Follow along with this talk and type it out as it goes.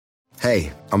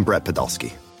Hey, I'm Brett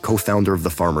Podolsky, co-founder of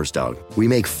The Farmer's Dog. We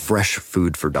make fresh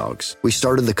food for dogs. We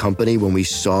started the company when we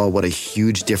saw what a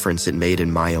huge difference it made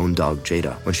in my own dog,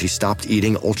 Jada, when she stopped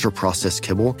eating ultra-processed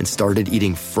kibble and started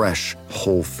eating fresh,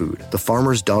 whole food. The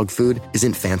Farmer's Dog food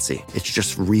isn't fancy. It's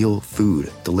just real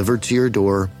food delivered to your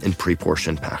door in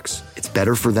pre-portioned packs. It's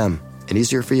better for them and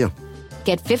easier for you.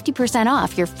 Get 50%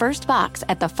 off your first box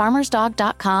at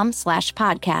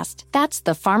thefarmersdog.com/podcast. That's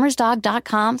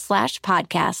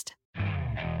thefarmersdog.com/podcast.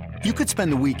 You could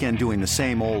spend the weekend doing the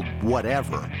same old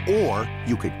whatever, or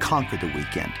you could conquer the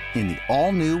weekend in the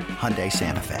all-new Hyundai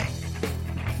Santa Fe.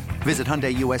 Visit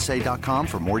HyundaiUSA.com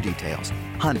for more details.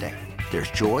 Hyundai,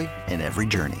 there's joy in every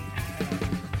journey.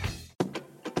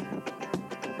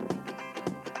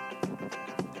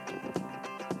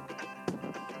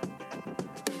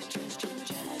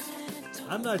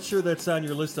 I'm not sure that's on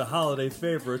your list of holiday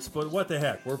favorites, but what the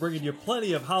heck. We're bringing you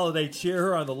plenty of holiday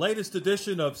cheer on the latest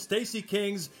edition of Stacey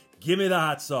King's Gimme the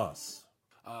Hot Sauce.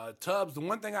 Tubbs, the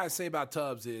one thing I say about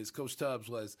Tubbs is, Coach Tubbs,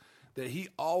 was that he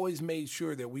always made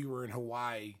sure that we were in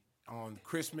Hawaii on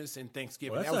Christmas and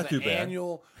Thanksgiving. Well, that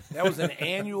was an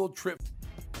annual trip.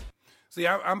 See,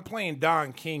 I'm playing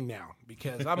Don King now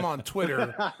because I'm on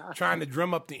Twitter trying to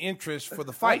drum up the interest for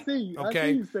the fight.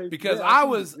 Because I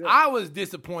was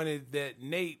disappointed that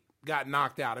Nate got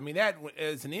knocked out. I mean, that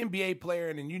as an NBA player,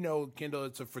 and then you know, Kendall,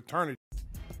 it's a fraternity,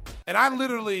 and I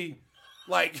literally,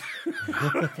 I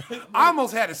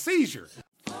almost had a seizure.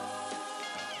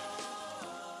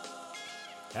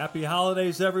 Happy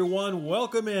holidays, everyone.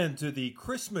 Welcome into the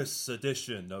Christmas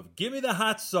edition of Gimme the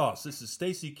Hot Sauce. This is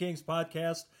Stacey King's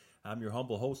podcast. I'm your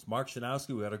humble host, Mark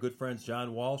Shanowski. We got our good friends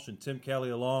John Walsh and Tim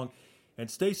Kelly along. And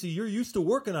Stacey, you're used to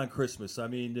working on Christmas. I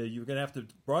mean, you're going to have to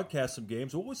broadcast some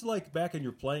games. What was it like back in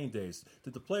your playing days?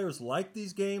 Did the players like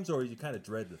these games, or you kind of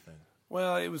dread the thing?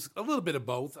 Well, it was a little bit of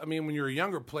both. I mean, when you're a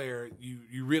younger player,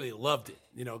 you really loved it,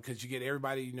 because you get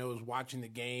everybody you know is watching the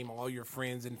game. All your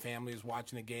friends and family is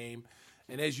watching the game.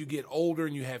 And as you get older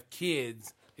and you have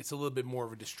kids, it's a little bit more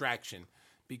of a distraction.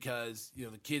 Because,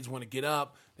 the kids want to get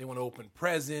up, they want to open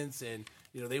presents, and,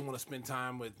 they want to spend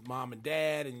time with mom and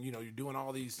dad, and, you're doing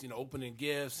all these, opening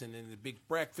gifts, and then the big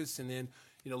breakfast, and then,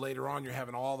 later on you're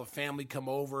having all the family come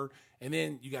over, and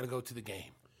then you got to go to the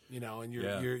game, and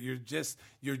you're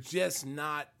just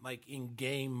not like in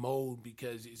game mode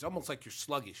because it's almost like you're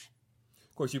sluggish.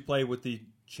 Of course, you play with the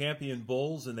champion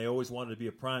Bulls, and they always wanted to be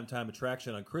a primetime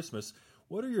attraction on Christmas.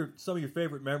 What are some of your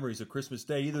favorite memories of Christmas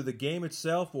Day, either the game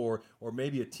itself or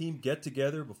maybe a team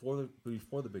get-together before the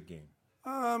big game?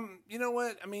 You know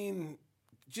what? I mean,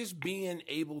 just being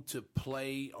able to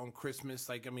play on Christmas,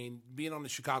 being on the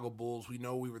Chicago Bulls, we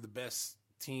know we were the best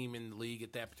team in the league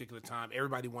at that particular time.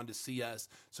 Everybody wanted to see us.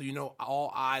 So,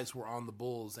 all eyes were on the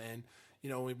Bulls. And,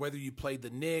 whether you played the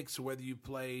Knicks or whether you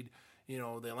played, the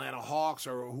Atlanta Hawks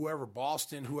or whoever,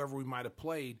 Boston, whoever we might have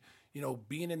played,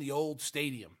 being in the old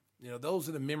stadium. Those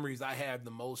are the memories I have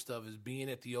the most of, is being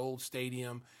at the old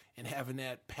stadium and having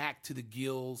that packed to the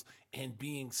gills and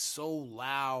being so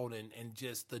loud and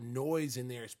just the noise in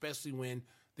there, especially when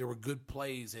there were good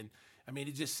plays. And,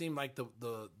 it just seemed like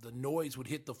the noise would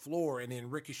hit the floor and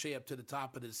then ricochet up to the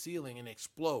top of the ceiling and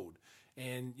explode.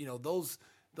 And,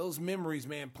 those memories,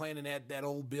 man, playing in that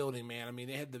old building, man.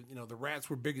 They had the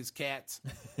rats were big as cats.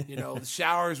 The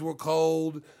showers were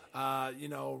cold.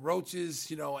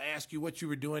 Roaches, ask you what you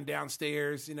were doing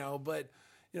downstairs, but,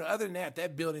 other than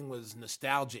that building was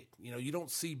nostalgic. You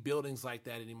don't see buildings like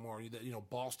that anymore.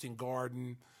 Boston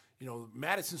Garden,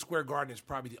 Madison Square Garden is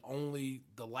probably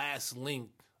the last link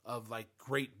of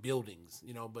great buildings,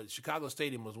 but Chicago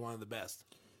Stadium was one of the best.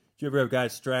 Do you ever have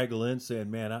guys straggle in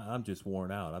saying, man, I'm just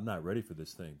worn out. I'm not ready for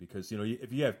this thing? Because,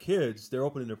 if you have kids, they're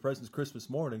opening their presents Christmas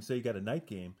morning, say you got a night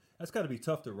game. That's got to be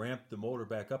tough to ramp the motor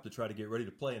back up to try to get ready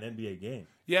to play an NBA game.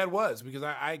 Yeah, it was, because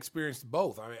I experienced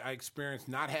both. I experienced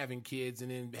not having kids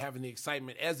and then having the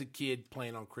excitement as a kid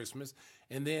playing on Christmas,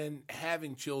 and then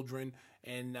having children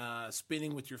and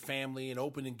spending with your family and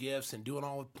opening gifts and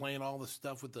playing all the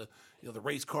stuff with the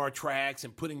race car tracks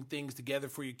and putting things together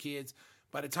for your kids.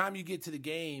 By the time you get to the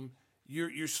game,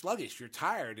 you're sluggish, you're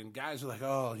tired, and guys are like,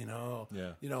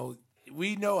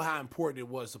 we know how important it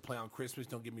was to play on Christmas.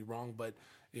 Don't get me wrong, but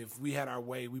if we had our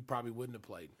way, we probably wouldn't have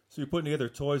played. So you're putting together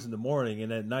toys in the morning,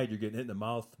 and at night you're getting hit in the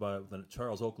mouth with a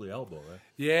Charles Oakley elbow, right?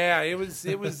 Yeah, it was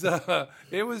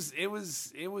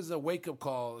a wake up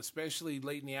call, especially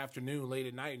late in the afternoon, late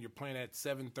at night, and you're playing at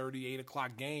 7:30, 8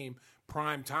 o'clock game,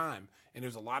 prime time, and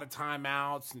there's a lot of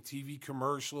timeouts and TV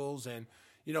commercials, and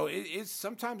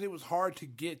sometimes it was hard to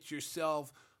get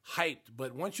yourself hyped,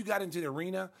 but once you got into the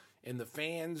arena and the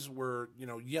fans were,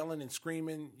 yelling and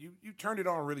screaming, you turned it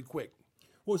on really quick.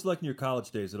 What was it like in your college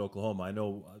days at Oklahoma? I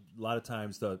know a lot of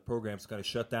times the programs kind of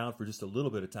shut down for just a little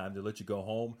bit of time. They let you go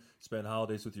home, spend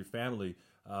holidays with your family.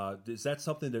 Is that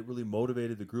something that really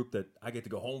motivated the group that I get to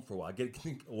go home for a while? I get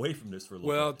away from this for a little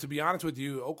Well, bit? to be honest with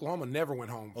you, Oklahoma never went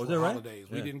home for is that right? holidays.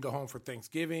 Yeah. We didn't go home for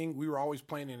Thanksgiving. We were always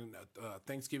playing in a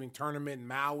Thanksgiving tournament in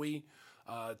Maui.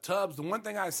 Tubbs, the one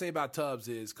thing I say about Tubbs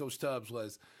is, Coach Tubbs,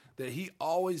 was that he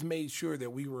always made sure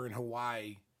that we were in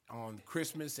Hawaii on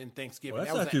Christmas and Thanksgiving. Well,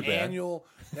 that's that not was too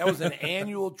bad. That was an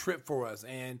annual trip for us.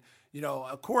 And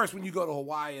of course, when you go to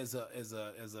Hawaii as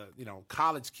a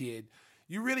college kid,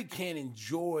 you really can't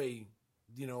enjoy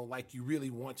like you really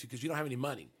want to because you don't have any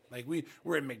money. Like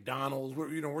we're at McDonald's,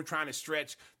 we're trying to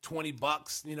stretch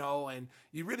 $20, and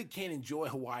you really can't enjoy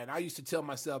Hawaii. And I used to tell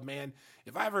myself, man,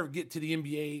 if I ever get to the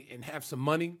NBA and have some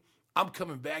money, I'm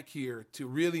coming back here to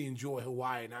really enjoy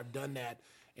Hawaii, and I've done that.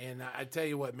 And I tell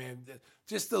you what, man,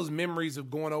 just those memories of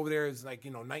going over there as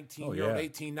 19-year-old,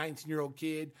 18, 19-year-old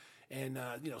kid, and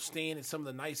staying at some of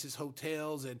the nicest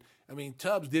hotels. And I mean,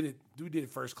 Tubbs did it. We did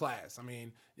it first class. I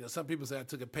mean, some people say I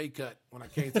took a pay cut when I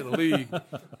came to the league.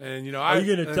 And Are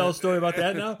you going to tell a story about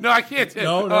that now? No, I can't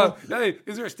tell. No. Hey,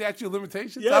 is there a statute of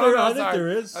limitations? Yeah, I don't know. I think there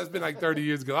is. That's been like 30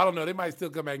 years ago. I don't know. They might still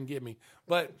come back and get me.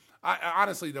 But I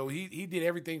honestly, though, he did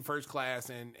everything first class,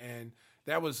 and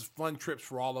that was fun trips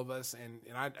for all of us. And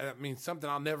I mean, something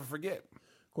I'll never forget.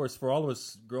 Of course, for all of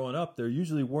us growing up, there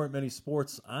usually weren't many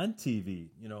sports on TV.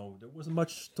 There wasn't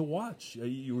much to watch.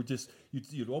 You were just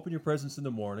you'd open your presents in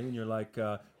the morning, and you're like,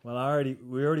 "Well,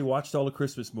 we already watched all the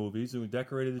Christmas movies, and we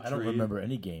decorated the tree." I don't remember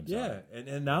any games. Yeah,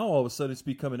 and now all of a sudden it's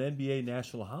become an NBA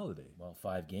national holiday. Well,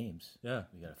 5 games. Yeah,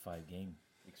 we got a 5-game.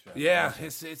 Yeah,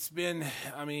 it's been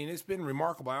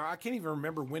remarkable. I can't even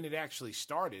remember when it actually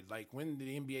started. Like when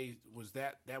the NBA was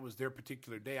that was their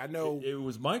particular day. I know it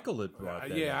was Michael that brought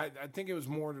that. Yeah, I think it was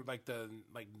more like the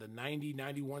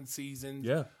 90-91 season.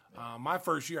 Yeah. My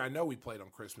first year, I know we played on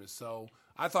Christmas, so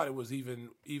I thought it was even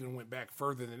went back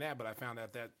further than that. But I found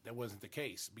out that wasn't the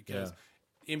case because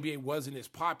NBA wasn't as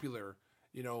popular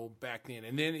back then.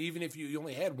 And then even if you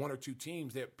only had 1 or 2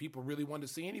 teams that people really wanted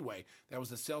to see anyway, that was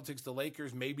the Celtics, the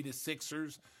Lakers, maybe the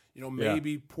Sixers,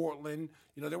 maybe Portland.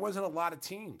 There wasn't a lot of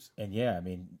teams. And yeah, I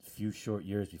mean, a few short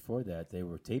years before that, they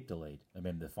were tape delayed. I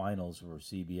mean, the finals were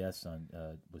CBS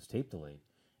was tape delayed.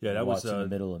 Yeah, that was in the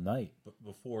middle of the night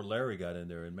before Larry got in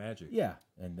there in Magic. Yeah,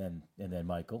 and then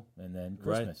Michael, and then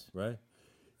Christmas. Right.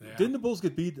 Yeah. Didn't the Bulls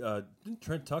get beat? Didn't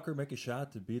Trent Tucker make a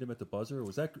shot to beat him at the buzzer?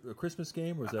 Was that a Christmas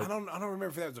game? Or was that? I don't remember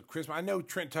if that was a Christmas. I know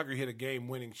Trent Tucker hit a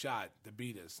game-winning shot to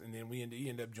beat us, and then he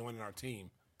ended up joining our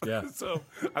team. Yeah. So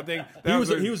I think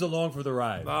he was along for the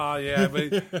ride. Oh yeah,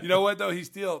 but you know what though? He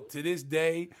still to this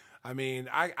day. I mean,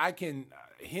 I can.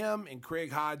 Him and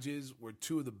Craig Hodges were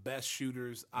 2 of the best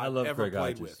shooters I've ever Craig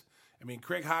played Hodges. with. I mean,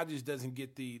 Craig Hodges doesn't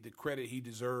get the credit he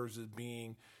deserves as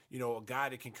being, a guy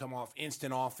that can come off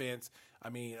instant offense. I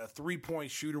mean, a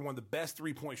 3-point shooter, one of the best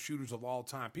 3-point shooters of all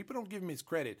time. People don't give him his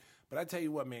credit, but I tell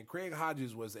you what, man, Craig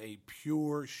Hodges was a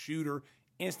pure shooter,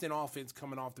 instant offense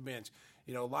coming off the bench.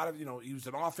 A lot of, he was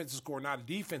an offensive scorer, not a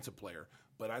defensive player,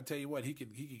 but I tell you what, he could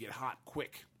get hot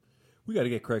quick. We got to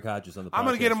get Craig Hodges on the podcast. I'm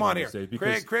going to get him on here.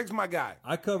 Because Craig's my guy.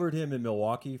 I covered him in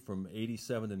Milwaukee from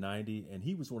 87 to 90, and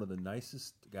he was one of the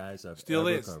nicest guys I've Still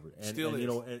ever is. covered. And, Still and,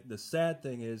 is. And the sad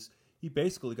thing is, he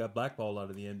basically got blackballed out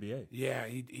of the NBA. Yeah,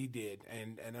 he did.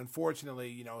 And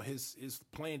unfortunately, his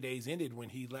playing days ended when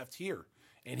he left here.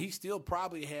 And he still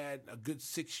probably had a good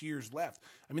 6 years left.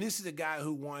 I mean, this is a guy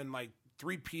who won,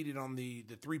 three-peated on the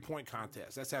 3-point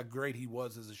contest. That's how great he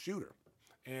was as a shooter.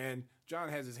 And John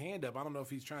has his hand up. I don't know if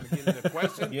he's trying to get into the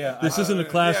question. Yeah, this isn't a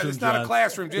classroom. It's not John. a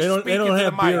classroom. Just they don't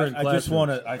have beer in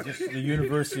The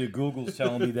University of Google's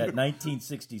telling me that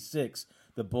 1966,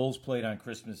 the Bulls played on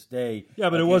Christmas Day. Yeah,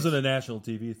 but it wasn't a national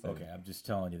TV thing. Okay, I'm just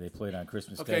telling you, they played on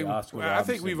Christmas Okay, Day. Oscar I think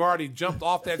Robertson. we've already jumped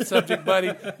off that subject,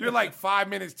 buddy. You're like 5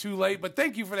 minutes too late, but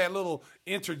thank you for that little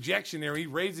interjection there. He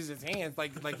raises his hands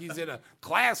like he's in a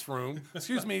classroom.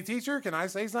 Excuse me, teacher, can I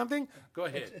say something? Go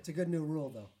ahead. It's a good new rule,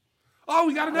 though. Oh,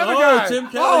 we got another guy. Tim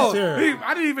Kelly's here.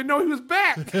 I didn't even know he was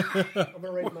back. I'm going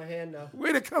to raise my hand now.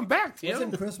 Way to come back, Tim.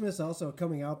 Wasn't Christmas also a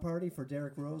coming out party for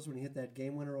Derrick Rose when he hit that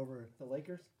game winner over the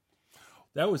Lakers?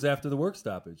 That was after the work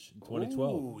stoppage in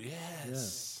 2012. Oh,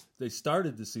 yes. Yeah. They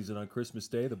started the season on Christmas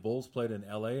Day. The Bulls played in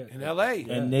L.A. In L.A.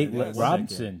 And Nate Yes.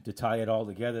 Robinson, to tie it all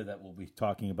together, that we'll be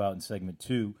talking about in segment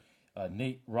 2,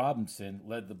 Nate Robinson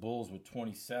led the Bulls with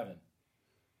 27.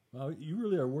 Well, you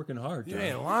really are working hard, You John.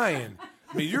 ain't lying.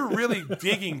 I mean, you're really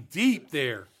digging deep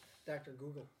there. Dr.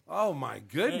 Google. Oh, my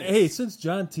goodness. Hey, since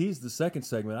John teased the second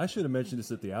segment, I should have mentioned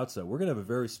this at the outset. We're going to have a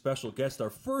very special guest. Our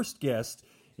first guest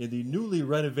in the newly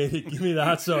renovated Gimme the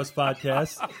Hot Sauce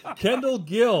podcast. Kendall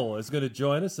Gill is going to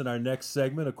join us in our next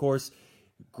segment. Of course,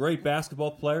 great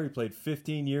basketball player. He played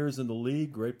 15 years in the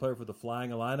league. Great player for the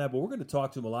Flying Illini. But we're going to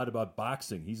talk to him a lot about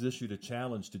boxing. He's issued a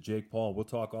challenge to Jake Paul. We'll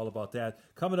talk all about that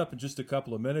coming up in just a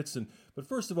couple of minutes. But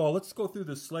first of all, let's go through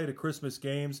the slate of Christmas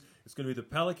games. It's going to be the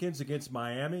Pelicans against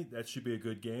Miami. That should be a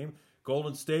good game.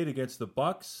 Golden State against the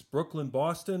Bucks. Brooklyn,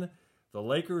 Boston. The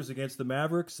Lakers against the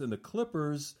Mavericks. And the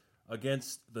Clippers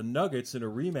against the Nuggets in a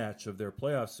rematch of their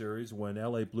playoff series when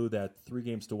LA blew that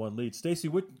 3-1 lead. Stacey,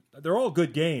 they're all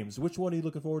good games. Which one are you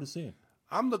looking forward to seeing?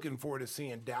 I'm looking forward to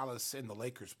seeing Dallas and the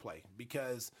Lakers play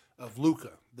because of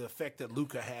Luka, the effect that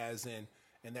Luka has in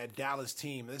that Dallas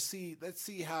team. Let's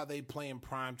see how they play in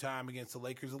prime time against the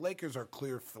Lakers. The Lakers are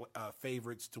clear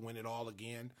favorites to win it all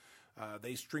again.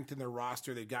 They strengthened their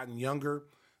roster. They've gotten younger.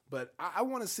 But I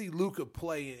want to see Luka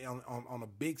play on a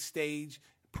big stage,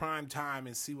 prime time,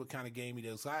 and see what kind of game he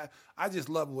does. I just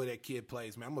love the way that kid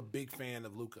plays, man. I'm a big fan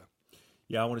of Luka.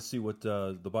 Yeah, I want to see what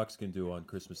the Bucks can do on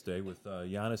Christmas Day with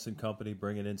Giannis and company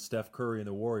bringing in Steph Curry and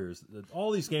the Warriors.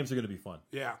 All these games are going to be fun.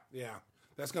 Yeah.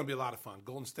 That's going to be a lot of fun.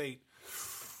 Golden State,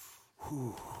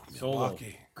 Solo.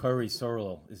 Curry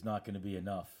solo is not going to be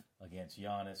enough against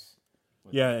Giannis.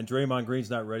 Yeah, and Draymond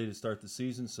Green's not ready to start the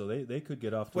season, so they could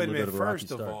get off to a little bit of a rocky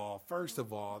start. First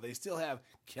of all, they still have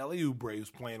Kelly Oubre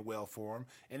who's playing well for them,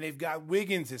 and they've got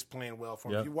Wiggins that's playing well for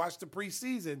them. Yep. If you watch the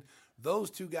preseason, those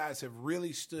two guys have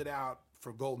really stood out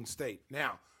for Golden State.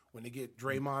 Now, when they get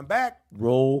Draymond back,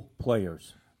 role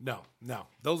players. No.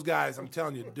 Those guys, I'm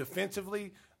telling you,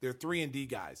 defensively, they're 3-and-D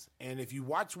guys. And if you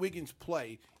watch Wiggins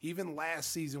play, even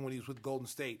last season when he was with Golden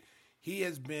State, he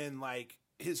has been like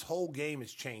his whole game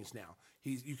has changed now.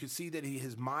 You can see that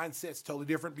his mindset's totally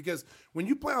different because when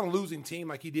you play on a losing team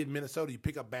like he did in Minnesota, you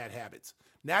pick up bad habits.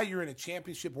 Now you're in a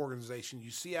championship organization. You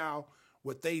see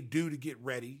what they do to get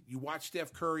ready. You watch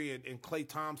Steph Curry and Klay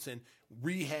Thompson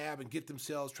rehab and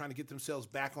trying to get themselves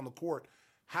back on the court.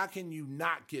 How can you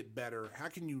not get better? How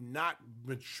can you not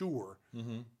mature?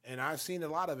 Mm-hmm. And I've seen a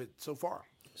lot of it so far.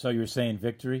 So you're saying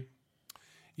victory?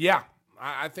 Yeah.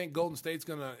 I think Golden State's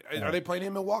going to – are they playing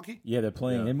in Milwaukee? Yeah, they're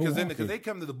playing in Milwaukee. Because they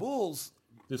come to the Bulls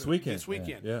this weekend.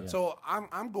 Yeah. So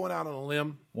I'm going out on a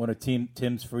limb. One of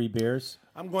Tim's free beers?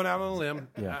 I'm going out on a limb.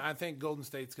 Yeah. I think Golden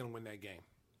State's going to win that game.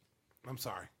 I'm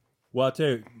sorry. Well, I'll tell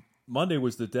you, Monday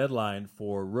was the deadline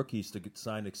for rookies to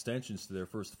sign extensions to their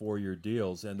first 4-year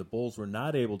deals, and the Bulls were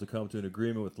not able to come to an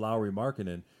agreement with Lauri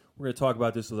Markkanen. We're going to talk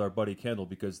about this with our buddy Kendall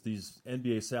because these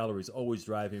NBA salaries always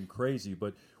drive him crazy.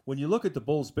 But when you look at the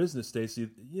Bulls' business, Stacey,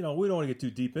 we don't want to get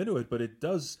too deep into it, but it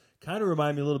does kind of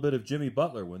remind me a little bit of Jimmy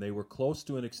Butler. When they were close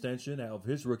to an extension of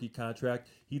his rookie contract,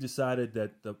 he decided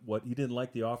that he didn't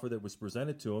like the offer that was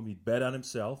presented to him. He bet on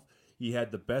himself. He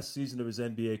had the best season of his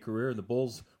NBA career, and the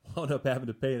Bulls wound up having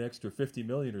to pay an extra $50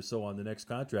 million or so on the next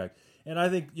contract. And I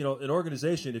think, an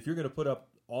organization, if you're going to put up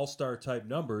all-star type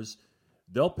numbers,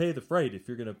 they'll pay the freight if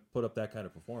you're going to put up that kind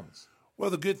of performance. Well,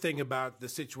 the good thing about the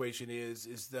situation is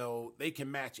though they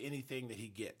can match anything that he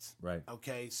gets. Right.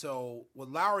 Okay, so what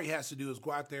Lowry has to do is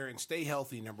go out there and stay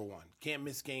healthy, number one. Can't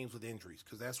miss games with injuries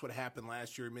because that's what happened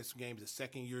last year. He missed games. The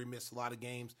second year he missed a lot of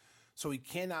games. So he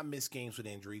cannot miss games with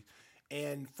injury.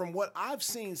 And from what I've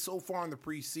seen so far in the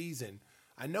preseason,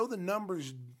 I know the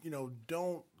numbers,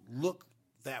 don't look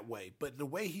that way. But the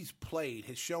way he's played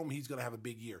has shown me he's going to have a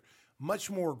big year. Much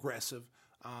more aggressive.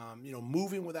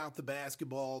 Moving without the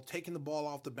basketball, taking the ball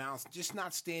off the bounce, just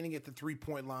not standing at the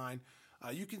three-point line.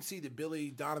 You can see that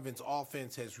Billy Donovan's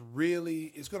offense is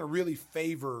going to really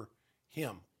favor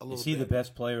him a little bit. Is he the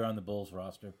best player on the Bulls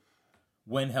roster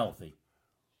when healthy?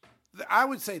 I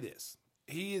would say this.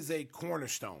 He is a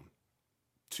cornerstone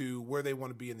to where they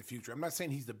want to be in the future. I'm not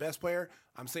saying he's the best player.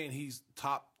 I'm saying he's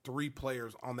top 3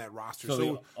 players on that roster. So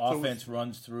the offense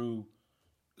runs through...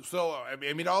 So,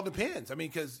 it all depends.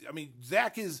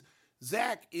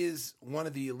 Zach is one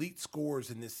of the elite scorers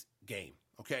in this game,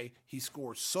 okay? He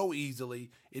scores so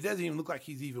easily. It doesn't even look like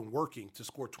he's even working to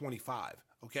score 25,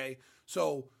 okay?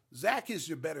 So, Zach is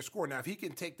your better scorer. Now, if he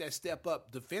can take that step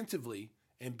up defensively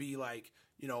and be like,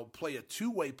 play a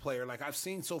two-way player like I've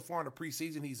seen so far in the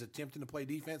preseason, he's attempting to play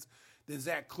defense, then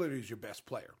Zach clearly is your best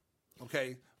player,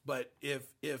 okay? But if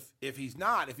he's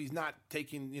not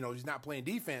taking, he's not playing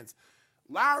defense,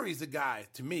 Lowry's the guy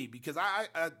to me because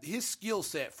his skill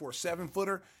set for a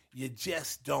 7-footer you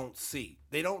just don't see.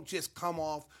 They don't just come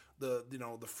off the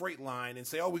freight line and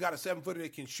say, oh, we got a 7-footer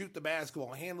that can shoot the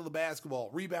basketball, handle the basketball,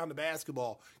 rebound the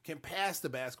basketball, can pass the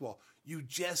basketball. You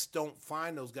just don't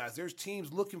find those guys. There's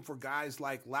teams looking for guys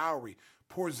like Lowry.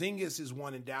 Porzingis is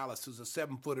one in Dallas who's a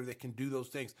 7-footer that can do those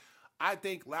things. I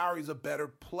think Lowry's a better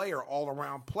player,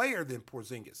 all-around player than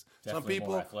Porzingis. Definitely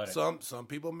more athletic. Some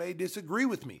people may disagree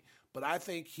with me, but I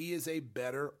think he is a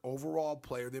better overall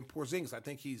player than Porzingis. I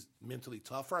think he's mentally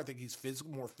tougher. I think he's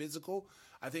more physical.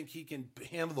 I think he can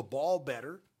handle the ball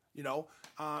better.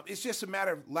 It's just a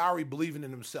matter of Lowry believing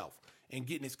in himself and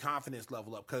getting his confidence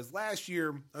level up. Because last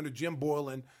year under Jim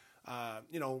Boylan,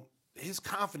 his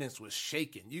confidence was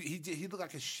shaken. He looked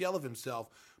like a shell of himself.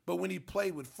 But when he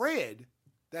played with Fred,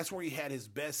 that's where he had his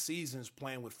best seasons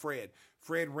playing with Fred.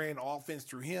 Fred ran offense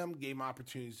through him, gave him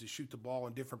opportunities to shoot the ball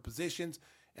in different positions,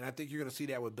 and I think you're going to see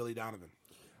that with Billy Donovan.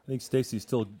 I think Stacey's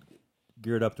still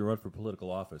geared up to run for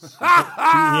political office. He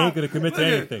ain't going to commit to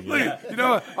anything. You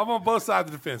know what? I'm on both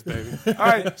sides of the fence, baby. All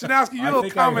right, Shanowski, your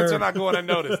little comments are not going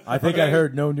unnoticed. I think I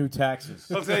heard no new taxes.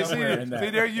 Okay, see,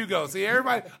 there you go. See,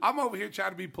 everybody, I'm over here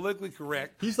trying to be politically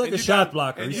correct. He's like a shot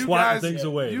blocker. He's swatting things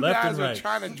away, left and right. You guys are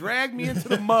trying to drag me into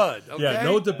the mud, okay? Yeah,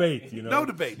 no debate, No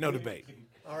debate.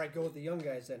 All right, go with the young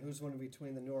guys then. Who's one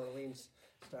between the New Orleans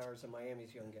Stars and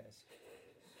Miami's young guys?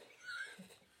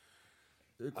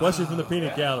 Question from the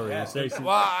peanut gallery, Stacey.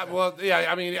 Well,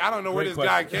 yeah. I mean, I don't know where this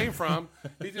guy came from.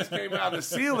 He just came out of the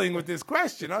ceiling with this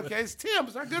question. Okay, it's Tim.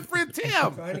 It's our good friend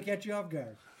Tim. Trying to catch you off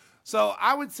guard. So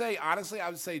I would say,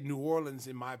 honestly, New Orleans,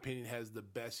 in my opinion, has the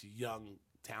best young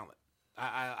talent.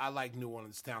 I like New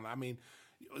Orleans talent. I mean,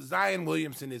 Zion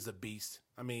Williamson is a beast.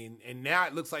 I mean, and now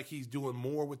it looks like he's doing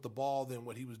more with the ball than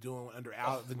what he was doing under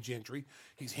Alvin Gentry.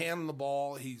 He's handling the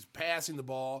ball. He's passing the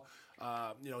ball.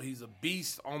 He's a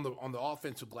beast on the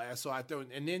offensive glass. So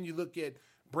and then you look at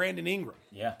Brandon Ingram.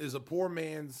 Yeah, is a poor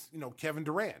man's Kevin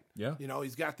Durant. Yeah,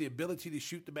 he's got the ability to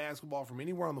shoot the basketball from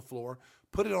anywhere on the floor,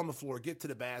 put it on the floor, get to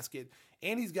the basket,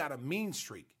 and he's got a mean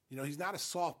streak. He's not a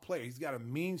soft player. He's got a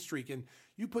mean streak, and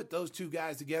you put those two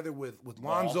guys together with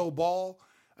Lonzo Ball.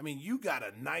 I mean, you got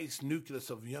a nice nucleus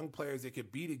of young players that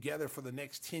could be together for the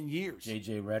next 10 years.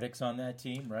 J.J. Redick's on that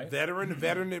team, right?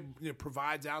 Veteran that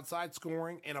provides outside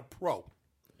scoring, and a pro.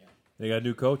 Yeah. They got a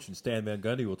new coach in Stan Van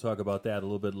Gundy. We'll talk about that a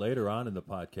little bit later on in the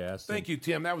podcast. Thank you,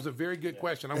 Tim. That was a very good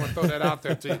question. I want to throw that out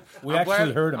there to you. We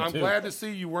actually heard him, I'm too. glad to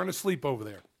see you weren't asleep over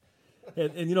there.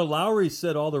 And Lowry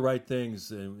said all the right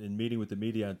things in meeting with the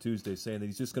media on Tuesday, saying that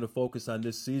he's just going to focus on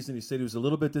this season. He said he was a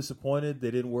little bit disappointed they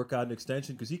didn't work out an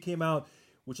extension because he came out,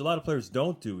 which a lot of players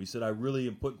don't do. He said, I really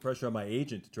am putting pressure on my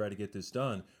agent to try to get this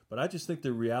done. But I just think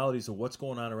the realities of what's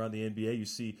going on around the NBA, you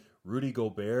see Rudy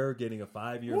Gobert getting a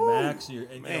 5-year max.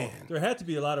 There had to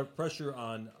be a lot of pressure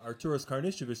on Arturas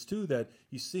Karnisovas, too, that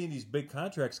he's seeing these big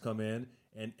contracts come in,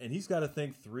 and he's got to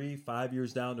think 3-5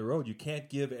 years down the road. You can't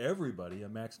give everybody a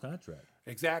max contract.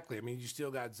 Exactly. I mean, you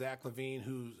still got Zach LaVine,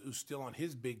 who's still on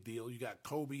his big deal. You got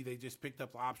Kobe. They just picked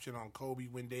up the option on Kobe,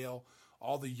 Wendell,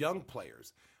 all the young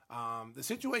players. The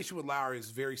situation with Lowry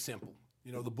is very simple.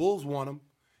 The Bulls want him.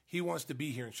 He wants to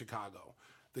be here in Chicago.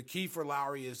 The key for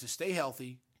Lowry is to stay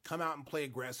healthy, come out and play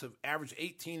aggressive, average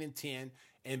 18 and 10,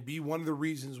 and be one of the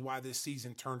reasons why this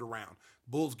season turned around.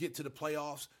 Bulls get to the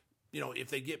playoffs. If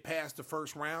they get past the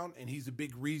first round, and he's a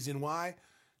big reason why,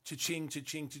 cha-ching,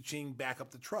 cha-ching, cha-ching, back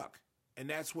up the truck. And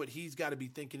that's what he's got to be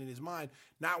thinking in his mind,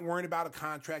 not worrying about a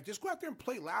contract. Just go out there and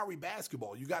play Lowry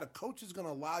basketball. You got a coach that's going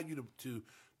to allow you to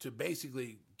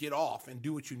basically get off and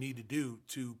do what you need to do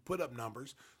to put up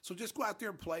numbers. So just go out there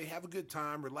and play, have a good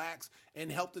time, relax,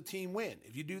 and help the team win.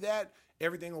 If you do that,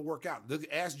 everything will work out.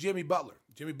 Ask Jimmy Butler.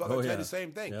 Jimmy Butler said the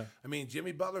same thing. Yeah. I mean,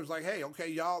 Jimmy Butler's like, hey, okay,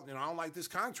 y'all, I don't like this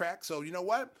contract, so you know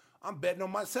what? I'm betting on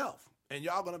myself, and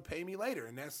y'all going to pay me later.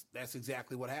 And that's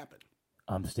exactly what happened.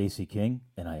 I'm Stacey King,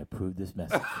 and I approve this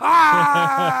message.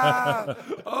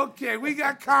 Okay, we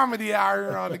got comedy out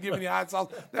here on the Gimme the Hot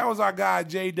Sauce. That was our guy,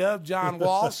 J-Dub, John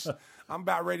Walsh. I'm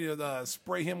about ready to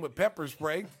spray him with pepper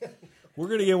spray. We're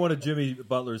going to get one of Jimmy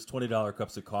Butler's $20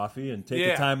 cups of coffee and take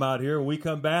the time out here. When we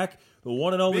come back, the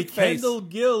one and only Kendall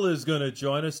Gill is going to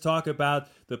join us, talk about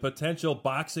the potential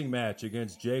boxing match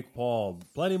against Jake Paul.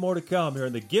 Plenty more to come here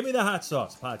in the Gimme the Hot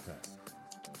Sauce podcast.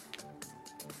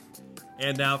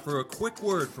 And now for a quick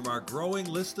word from our growing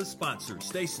list of sponsors.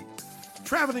 Stacey.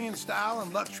 Traveling in style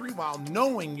and luxury while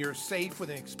knowing you're safe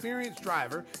with an experienced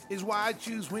driver is why I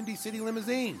choose Windy City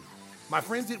Limousine. My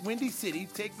friends at Windy City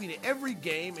take me to every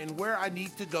game and where I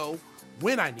need to go,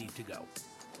 when I need to go.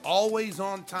 Always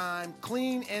on time,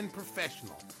 clean and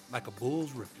professional, like a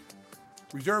Bulls rookie.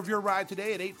 Reserve your ride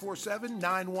today at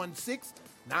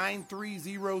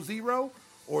 847-916-9300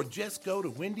 or just go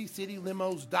to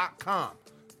WindyCityLimos.com.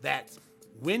 That's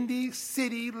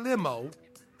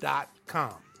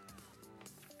WindyCityLimo.com.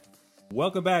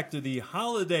 Welcome back to the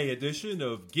holiday edition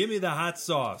of Gimme the Hot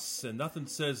Sauce. And nothing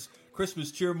says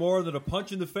Christmas cheer more than a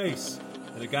punch in the face.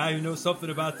 And And the guy who knows something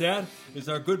about that is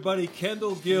our good buddy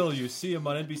Kendall Gill. You see him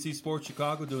on NBC Sports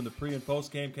Chicago doing the pre- and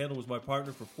post-game. Kendall was my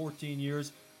partner for 14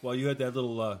 years. Well, you had that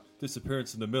little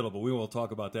disappearance in the middle, but we won't talk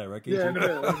about that, right, Keith? Yeah, in the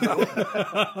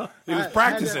middle. He was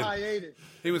practicing.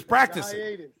 He was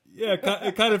practicing. Yeah,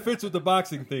 it kind of fits with the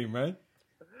boxing theme, right?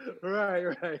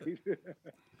 Right.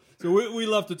 So we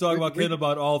love to talk about Ken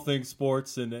about all things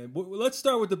sports, and let's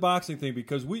start with the boxing thing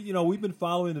because we've been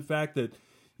following the fact that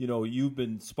you've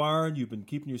been sparring, you've been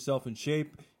keeping yourself in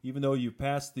shape, even though you've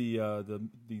passed the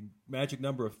magic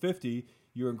number of 50.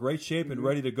 You're in great shape and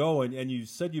ready to go, and you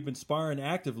said you've been sparring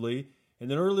actively.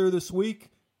 And then earlier this week,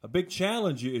 a big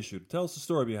challenge you issued. Tell us the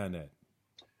story behind that.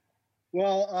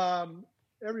 Well,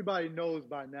 everybody knows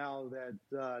by now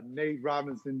that Nate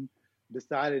Robinson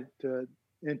decided to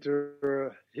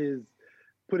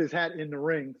put his hat in the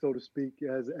ring, so to speak,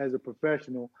 as a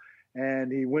professional. And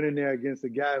he went in there against a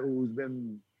guy who's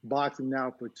been boxing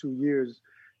now for 2 years,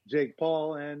 Jake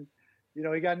Paul, and, he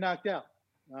got knocked out.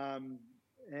 I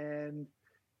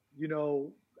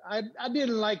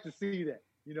didn't like to see that,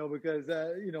 because,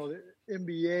 the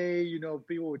NBA,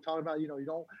 people were talking about, you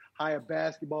don't hire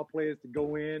basketball players to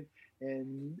go in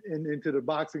and into the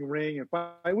boxing ring and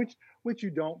fight, which you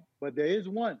don't. But there is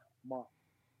one, Mark,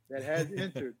 that has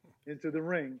entered into the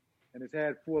ring and has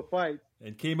had 4 fights.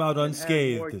 And came out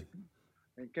unscathed.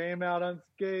 And came out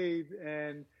unscathed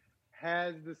and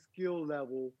has the skill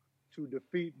level to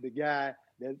defeat the guy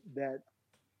that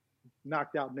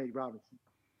knocked out Nate Robinson.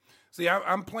 See,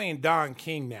 I'm playing Don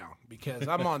King now because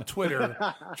I'm on Twitter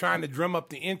trying to drum up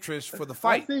the interest for the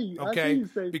fight. Okay,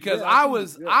 because I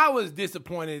was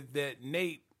disappointed that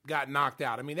Nate got knocked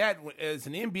out. I mean, that as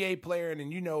an NBA player,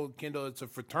 and Kendall, it's a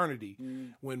fraternity.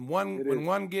 When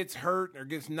one gets hurt or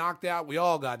gets knocked out, we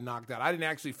all got knocked out. I didn't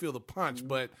actually feel the punch,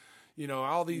 but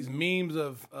all these memes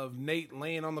of Nate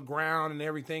laying on the ground and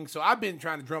everything. So I've been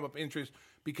trying to drum up interest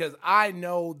because I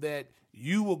know that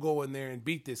you will go in there and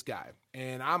beat this guy.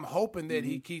 And I'm hoping that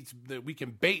that we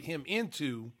can bait him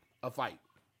into a fight.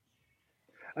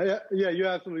 Yeah, you're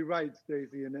absolutely right,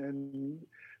 Stacey. And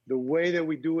the way that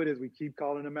we do it is we keep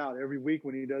calling him out. Every week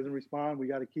when he doesn't respond, we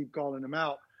got to keep calling him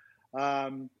out.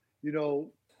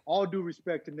 All due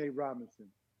respect to Nate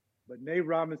Robinson. But Nate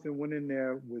Robinson went in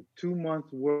there with 2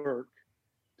 months' work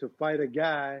to fight a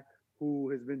guy who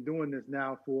has been doing this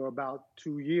now for about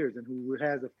 2 years and who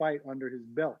has a fight under his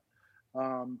belt.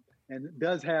 And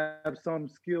does have some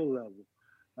skill level,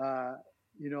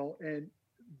 and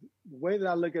the way that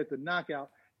I look at the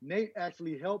knockout, Nate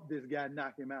actually helped this guy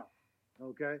knock him out.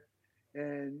 Okay.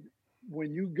 And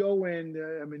when you go in,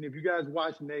 if you guys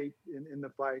watch Nate in the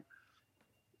fight,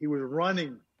 he was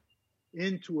running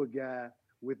into a guy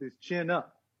with his chin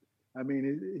up.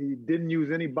 He didn't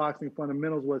use any boxing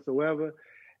fundamentals whatsoever.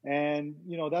 And,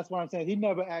 that's why I'm saying he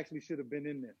never actually should have been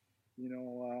in there.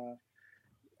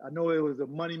 I know it was a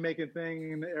money-making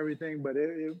thing and everything, but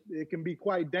it can be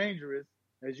quite dangerous,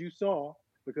 as you saw,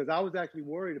 because I was actually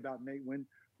worried about Nate when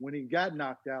he got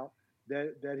knocked out,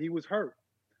 that he was hurt.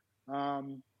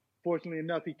 Fortunately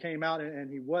enough, he came out and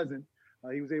he wasn't.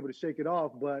 He was able to shake it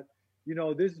off. But,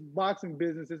 this boxing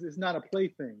business is not a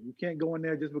plaything. You can't go in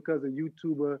there just because a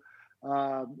YouTuber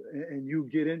and you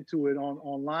get into it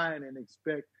online and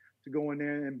expect to go in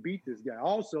there and beat this guy.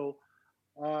 Also,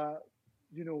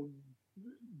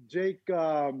 Jake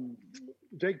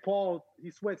Paul,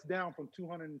 he sweats down from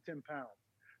 210 pounds.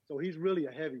 So he's really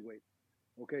a heavyweight.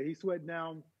 Okay, he sweat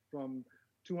down from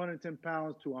 210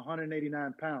 pounds to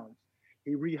 189 pounds.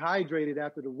 He rehydrated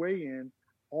after the weigh-in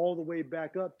all the way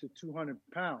back up to 200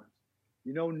 pounds.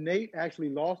 Nate actually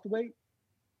lost weight.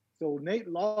 So Nate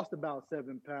lost about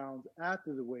 7 pounds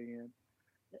after the weigh-in.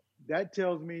 That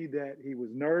tells me that he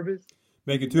was nervous.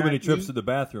 Making too many trips to the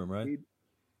bathroom, right?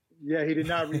 He did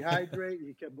not rehydrate.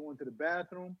 He kept going to the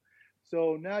bathroom.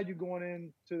 So now you're going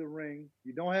into the ring.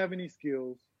 You don't have any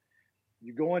skills.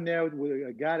 You go in there with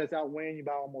a guy that's outweighing you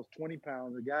by almost 20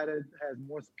 pounds, a guy that has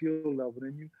more skill level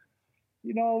than you.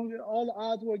 All the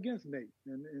odds were against Nate.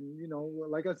 And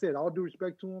like I said, all due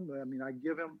respect to him, I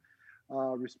give him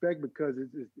respect because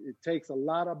it takes a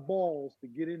lot of balls to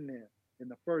get in there in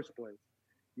the first place.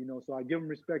 So I give him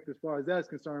respect as far as that's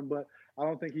concerned, but I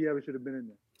don't think he ever should have been in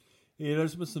there.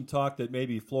 There's been some talk that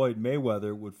maybe Floyd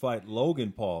Mayweather would fight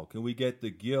Logan Paul. Can we get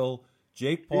the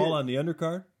Jake Paul on the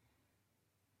undercard?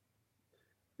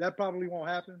 That probably won't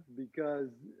happen because,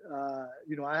 I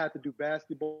have to do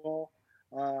basketball.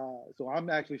 So I'm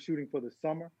actually shooting for the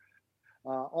summer.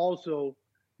 Also,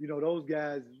 those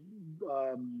guys,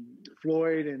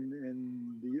 Floyd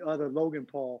and the other Logan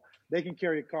Paul, they can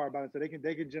carry a car by themselves. So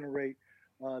they can generate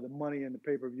the money and the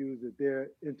pay-per-views that they're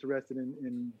interested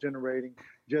in generating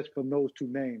just from those two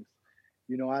names.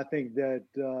 I think that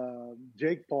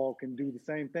Jake Paul can do the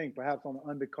same thing, perhaps on the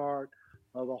undercard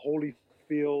of a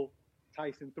Holyfield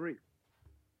Tyson 3.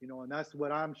 And that's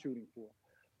what I'm shooting for.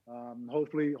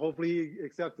 Hopefully he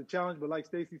accepts the challenge. But like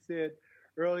Stacey said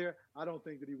earlier, I don't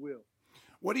think that he will.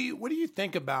 What do you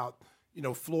think about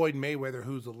Floyd Mayweather,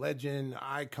 who's a legend,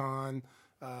 icon,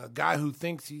 guy who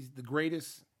thinks he's the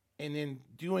greatest, and then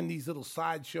doing these little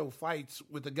sideshow fights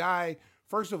with a guy?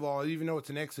 First of all, even though it's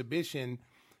an exhibition,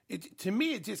 to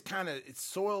me it just kind of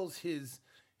soils his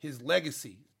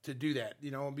legacy to do that.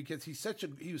 Because he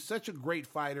was such a great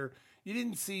fighter. You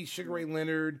didn't see Sugar Ray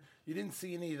Leonard. You didn't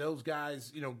see any of those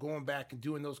guys, going back and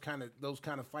doing those kind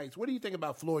of fights. What do you think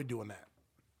about Floyd doing that?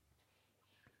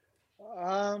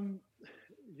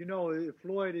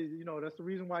 Floyd is, that's the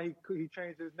reason why he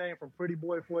changed his name from Pretty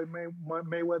Boy Floyd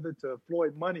Mayweather to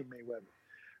Floyd Money Mayweather.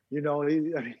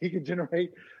 He can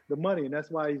generate the money, and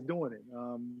that's why he's doing it.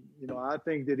 I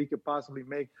think that he could possibly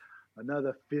make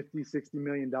another $50-60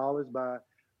 million by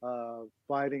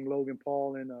fighting Logan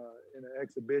Paul in an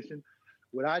exhibition.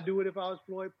 Would I do it if I was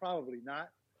Floyd? Probably not.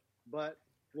 But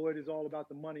Floyd is all about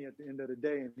the money at the end of the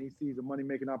day, and he sees a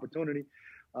money-making opportunity.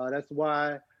 That's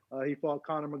why he fought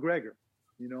Conor McGregor.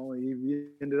 He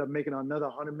ended up making another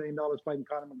 $100 million fighting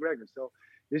Conor McGregor. So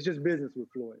it's just business with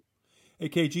Floyd. Hey,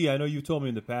 KG, I know you told me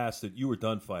in the past that you were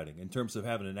done fighting in terms of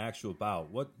having an actual bout.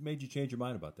 What made you change your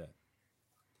mind about that?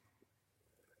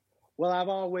 Well,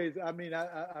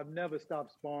 I've never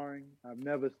stopped sparring. I've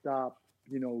never stopped,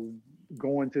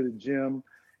 going to the gym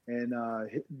and,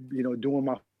 doing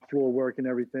my floor work and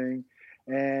everything.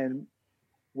 And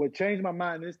what changed my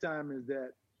mind this time is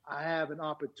that I have an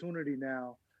opportunity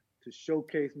now to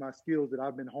showcase my skills that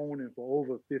I've been honing for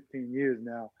over 15 years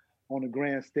now on the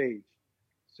grand stage.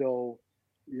 So,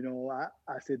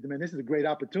 I said, man, this is a great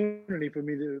opportunity for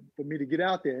me to get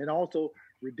out there and also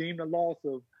redeem the loss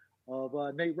of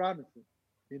Nate Robinson,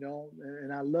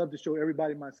 and I love to show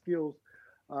everybody my skills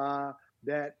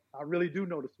that I really do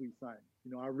know the sweet science.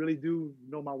 I really do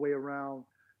know my way around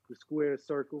the square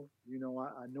circle.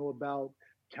 I know about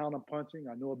counter punching.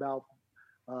 I know about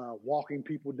walking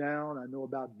people down. I know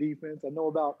about defense. I know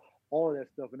about all of that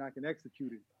stuff, and I can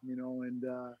execute it, and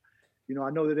I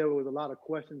know that there was a lot of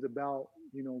questions about,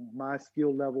 my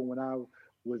skill level when I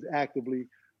was actively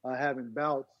having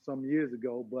bouts some years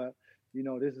ago, but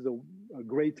this is a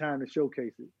great time to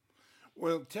showcase it.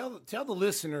 Well, tell the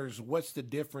listeners what's the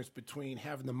difference between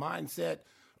having the mindset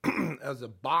as a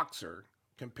boxer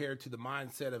compared to the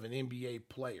mindset of an NBA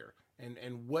player,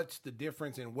 and what's the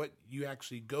difference in what you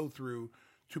actually go through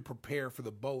to prepare for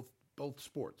the both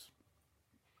sports?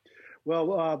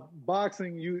 Well,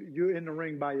 boxing, you're in the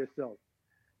ring by yourself.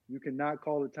 You cannot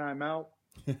call a timeout.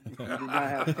 You do not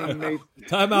have teammates.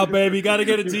 Timeout, baby. Got to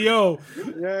get a TO.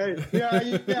 Yeah.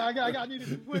 I needed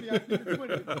some 20.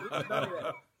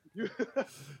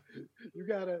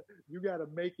 You gotta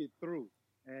make it through,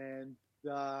 and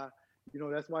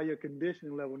that's why your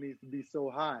conditioning level needs to be so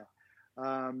high.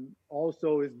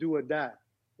 Also, it's do or die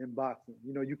in boxing.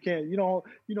 You can't.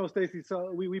 Stacey.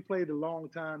 So we played a long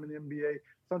time in the NBA.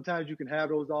 Sometimes you can have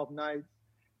those off nights,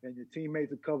 and your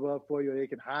teammates will cover up for you. Or they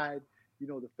can hide.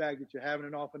 The fact that you're having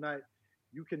an off night.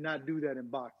 You cannot do that in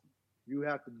boxing. You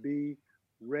have to be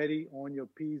ready on your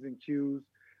P's and Q's,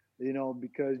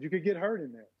 because you could get hurt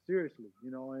in there, seriously,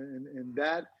 and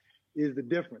that is the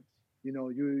difference. You're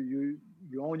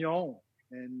on your own,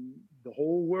 and the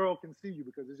whole world can see you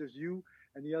because it's just you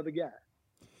and the other guy.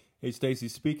 Hey, Stacey,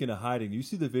 speaking of hiding, you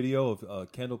see the video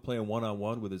of Kendall playing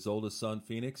one-on-one with his oldest son,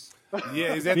 Phoenix?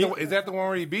 Yeah, is that the one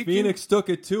where he beat Phoenix took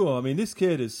it to him. I mean, this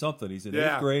kid is something. He's in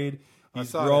 8th grade.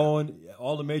 He's growing. That.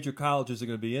 All the major colleges are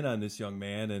going to be in on this young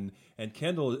man, and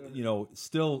Kendall,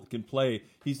 still can play.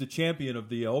 He's the champion of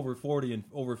the over 40 and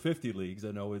over 50 leagues.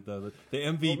 I know with the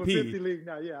MVP. Over 50 league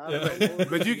now, yeah.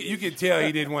 But you can tell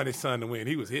he didn't want his son to win.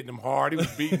 He was hitting him hard. He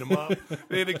was beating him up.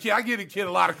 I give the kid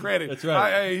a lot of credit. That's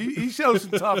right. He showed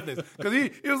some toughness because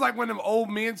it was like one of them old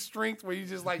men strengths where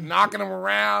he's just like knocking him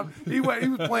around. He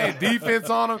was playing defense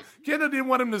on him. Kendall didn't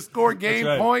want him to score game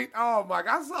point. Oh my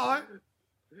God, I saw it.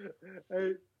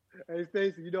 Hey,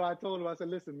 Stacey, I told him, I said,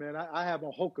 listen, man, I have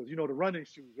on Hokas, the running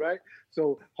shoes, right?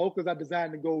 So Hokas are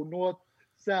designed to go north,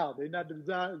 south. They're not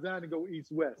designed to go east,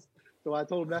 west. So I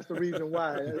told him that's the reason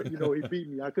why, he beat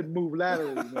me. I couldn't move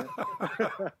laterally, man.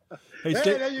 Hey,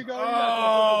 there you go.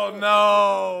 Oh,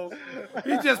 no.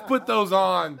 He just put those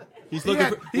on. He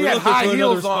had high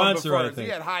heels on first. He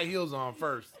had high heels on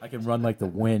first. I can run like the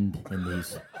wind in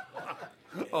these.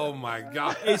 Oh my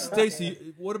God. Hey,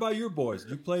 Stacey, what about your boys?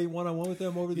 Did you play one-on-one with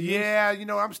them over the years? Yeah,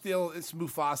 it's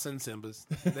Mufasa and Simba's.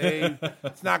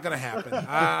 It's not going to happen.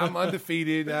 I'm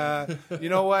undefeated. You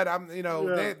know what?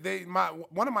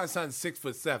 One of my sons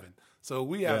 6'7", so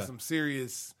we have some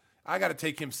serious. I got to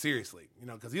take him seriously,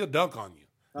 because he'll dunk on you.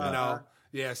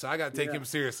 Yeah, so I got to take him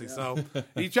seriously. So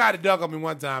he tried to dunk on me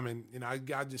one time, and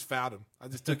I just fouled him. I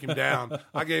just took him down.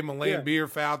 I gave him a lane beer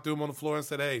foul, threw him on the floor, and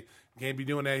said, "Hey, you can't be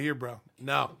doing that here, bro.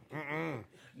 No,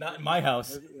 Not in my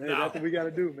house. Hey, that's what we got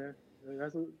to do, man.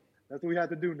 That's what we have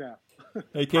to do now.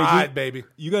 Hey, KG, Pride, baby.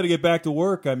 You got to get back to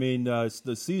work. I mean,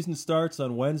 the season starts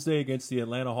on Wednesday against the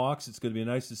Atlanta Hawks. It's going to be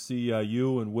nice to see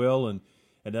you and Will and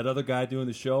that other guy doing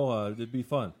the show. It'd be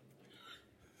fun.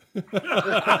 Oh,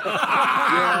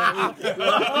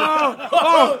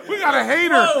 we got a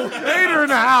hater in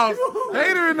the house.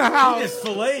 Hater in the house. It's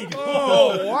filleted.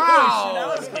 Oh,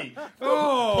 wow.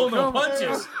 Oh, pulling the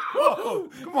punches.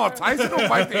 Come on, Tyson, don't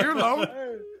bite the earlobe.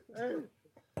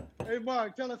 Hey,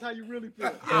 Mark, tell us how you really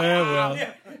feel.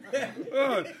 Yeah,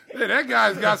 well. Hey, that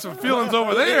guy's got some feelings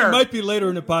over there. It might be later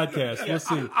in the podcast. We'll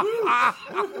see.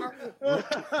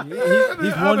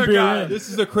 He's one beer in. This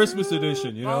is a Christmas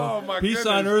edition, Oh, my Peace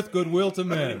goodness. on earth, goodwill to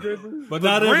men. But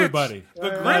not Grinch. everybody. The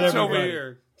Not Grinch over everybody.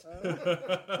 here.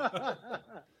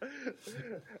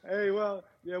 Hey, well,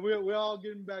 yeah, we're all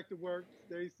getting back to work.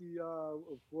 Stacey, of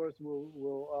course,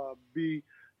 will be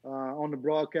on the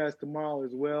broadcast tomorrow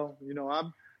as well.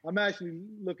 I'm actually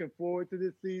looking forward to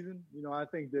this season. I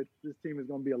think that this team is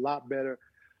going to be a lot better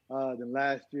than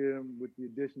last year with the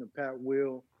addition of Pat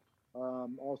Will.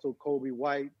 Also, Kobe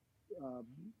White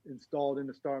installed in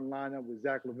the starting lineup with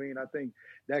Zach LaVine. I think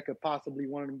that could possibly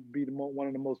one of the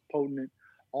most potent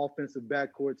offensive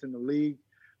backcourts in the league.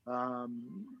 But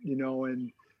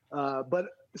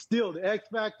still, the X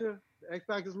factor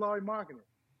is Lauri Markkanen.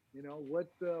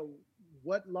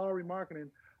 What Lauri Markkanen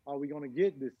are we going to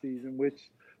get this season? Which,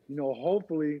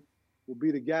 hopefully will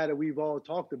be the guy that we've all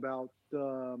talked about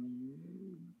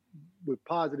with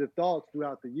positive thoughts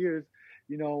throughout the years.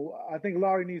 I think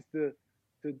Lauri needs to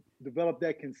develop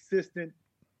that consistent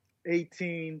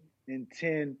 18 and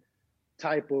 10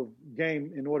 type of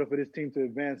game in order for this team to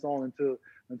advance on into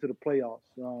the playoffs.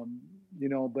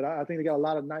 But I think they got a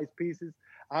lot of nice pieces.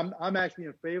 I'm actually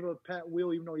in favor of Pat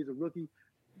Will, even though he's a rookie,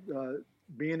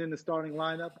 being in the starting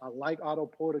lineup. I like Otto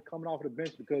Porter coming off of the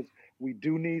bench because we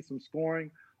do need some scoring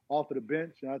off of the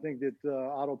bench. And I think that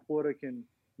Otto Porter can,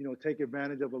 take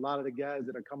advantage of a lot of the guys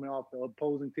that are coming off the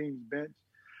opposing team's bench.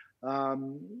 I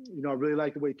really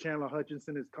like the way Chandler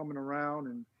Hutchinson is coming around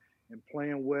and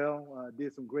playing well.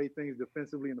 Did some great things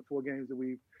defensively in the 4 games that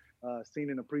we've seen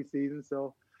in the preseason.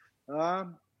 So,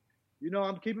 I'm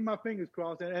keeping my fingers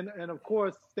crossed and of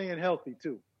course, staying healthy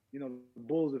too. The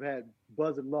Bulls have had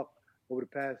buzz and luck over the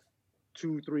past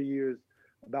 2-3 years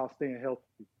about staying healthy.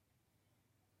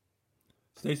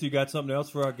 Stacey, you got something else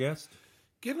for our guest?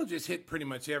 Kendall just hit pretty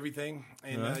much everything,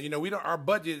 and we don't. Our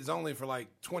budget is only for like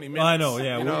 20 minutes. I know,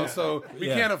 yeah. So we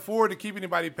can't afford to keep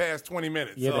anybody past 20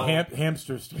 minutes. Yeah, so. the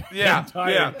hamsters. Yeah.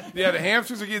 The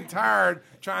hamsters are getting tired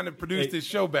trying to produce this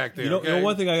show back there.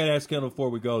 One thing I got to ask Kendall before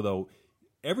we go though.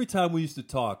 Every time we used to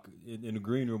talk in the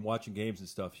green room watching games and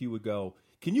stuff, he would go,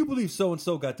 "Can you believe so and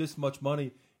so got this much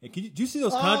money?" And do you see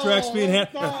those contracts being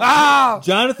had?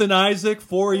 Jonathan Isaac,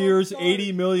 4 years,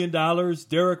 $80 million.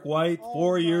 Derek White,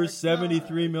 4 years, $73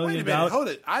 million. Wait a minute, hold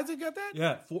it. Isaac got that?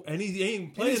 Yeah, and he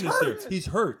ain't playing this year. He's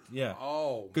hurt, yeah.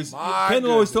 Oh, because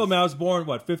Kendall always told me I was born,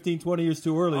 15, 20 years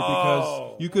too early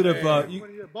because you could have.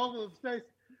 Both of them,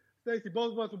 Stacey,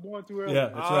 both of us were born too early. Yeah,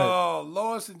 that's right. Oh,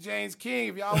 Lois and James King,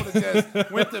 if y'all would have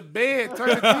just went to bed,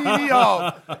 turned the TV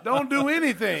off, don't do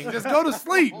anything. Just go to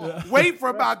sleep. Wait for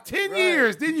about 10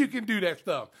 years, then you can do that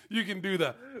stuff. You can do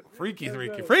the freaky.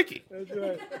 That's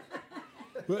right.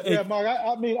 Yeah, Mark,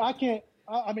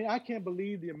 I can't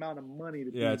believe the amount of money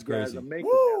that these it's guys crazy. are making.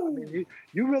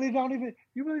 You really don't even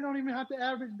have to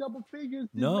average double figures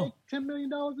to make $10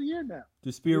 million a year now.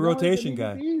 Just be a rotation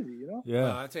guy. It's easy, Yeah.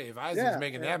 Well, I tell you, if Isaac's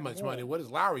making that much money, what is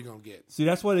Lowry gonna get? See,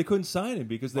 that's why they couldn't sign him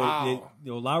because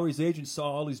Lowry's agent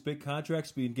saw all these big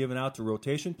contracts being given out to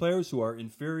rotation players who are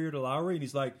inferior to Lowry, and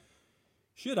he's like,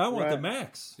 "Shit, I want the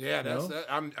max." Yeah,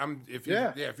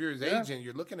 if you're his agent,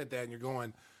 you're looking at that and you're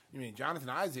going, Jonathan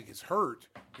Isaac is hurt,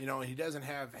 and he doesn't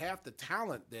have half the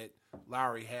talent that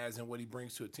Lowry has and what he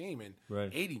brings to a team. And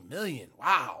 $80 million,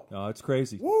 wow. No, it's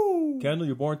crazy. Woo! Kendall,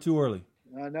 you're born too early.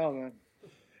 I know, man.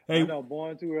 Hey, I know,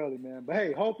 born too early, man. But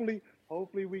hey, hopefully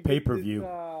we Pay-per-view. get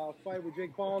this fight with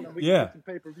Jake Paul and we can get some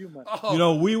pay-per-view money.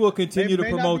 we will continue to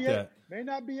promote that. May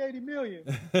not be 80 million.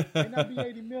 May not be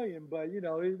 80 million, but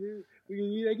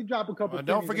they can drop a couple.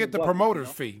 Don't forget the promoter's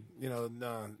fee.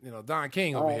 Don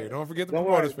King over here. Don't forget the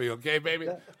promoter's fee, okay, baby?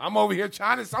 I'm over here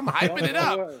I'm hyping it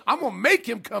up. I'm gonna make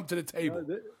him come to the table.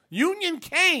 Union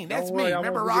Kane, that's me.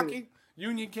 Remember Rocky?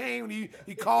 Union Kane when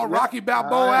he called Rocky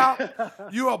Balboa out.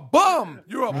 You're a bum.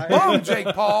 You're a bum, Jake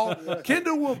Paul.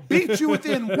 Kendall will beat you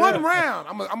within one round.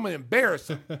 I'm gonna embarrass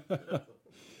him.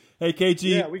 Hey,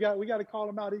 KG. Yeah, we got to call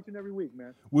them out each and every week,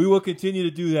 man. We will continue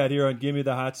to do that here on Gimme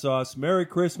the Hot Sauce. Merry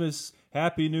Christmas.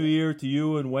 Happy New Year to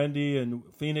you and Wendy and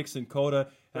Phoenix and Coda.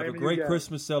 Have a great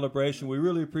Christmas celebration. We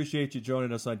really appreciate you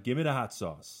joining us on Gimme the Hot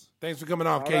Sauce. Thanks for coming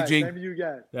on, KG. Right, same to you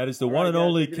guys. That is the one and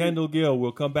only Kendall Gill.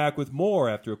 We'll come back with more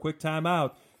after a quick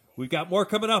timeout. We've got more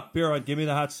coming up here on Gimme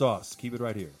the Hot Sauce. Keep it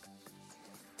right here.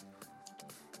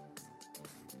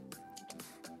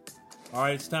 All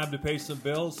right, it's time to pay some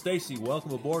bills. Stacey,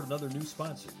 welcome aboard, another new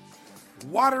sponsor.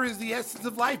 Water is the essence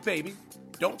of life, baby.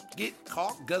 Don't get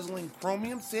caught guzzling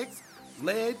chromium-6,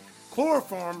 lead,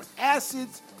 chloroform,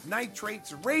 acids,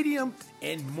 nitrates, radium,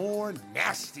 and more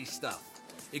nasty stuff.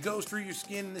 It goes through your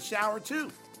skin in the shower,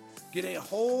 too. Get a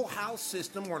whole house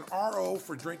system or an RO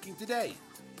for drinking today.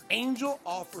 Angel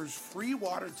offers free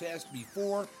water tests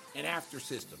before and after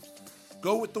systems.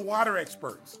 Go with the water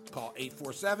experts. Call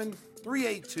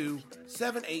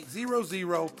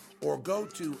 847-382-7800 or go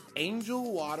to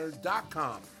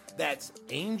angelwater.com. That's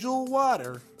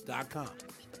angelwater.com.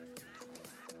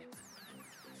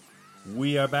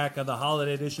 We are back on the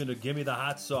holiday edition of Gimme the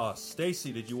Hot Sauce.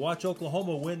 Stacey, did you watch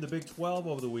Oklahoma win the Big 12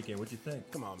 over the weekend? What'd you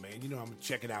think? Come on, man. I'm going to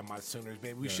check it out, my Sooners,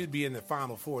 baby. We should be in the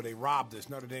Final Four. They robbed us.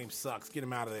 Notre Dame sucks. Get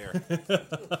them out of there.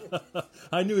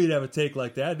 I knew he'd have a take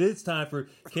like that. It's time for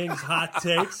King's Hot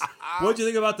Takes. What'd you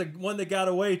think about the one that got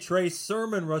away, Trey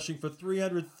Sermon rushing for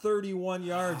 331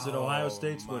 yards in Ohio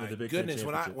State's win of the Big 12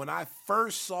 championship? When I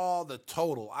first saw the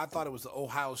total, I thought it was the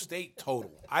Ohio State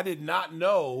total. I did not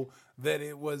know that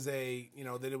it was an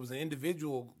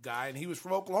individual guy, and he was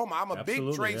from Oklahoma. I'm a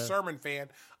big Trey Sermon fan.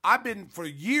 For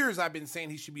years I've been saying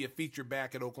he should be a feature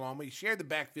back at Oklahoma. He shared the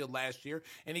backfield last year,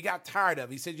 and he got tired of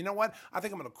it. He said, you know what? I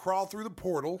think I'm going to crawl through the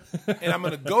portal, and I'm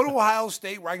going to go to Ohio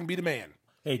State where I can be the man.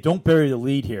 Hey, don't bury the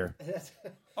lead here.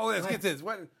 Let's get this.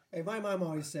 What? Hey, my mom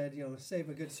always said, save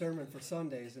a good sermon for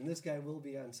Sundays, and this guy will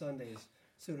be on Sundays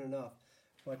soon enough.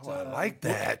 But I like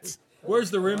that.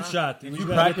 Where's the rim shot? Did you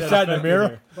practice that in the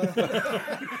mirror?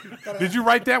 Did you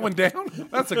write that one down?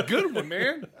 That's a good one,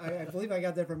 man. I believe I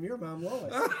got that from your mom,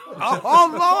 Lois.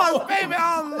 Lois, baby.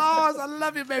 Lois, I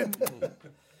love you, baby.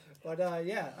 But,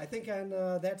 I think on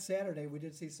that Saturday we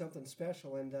did see something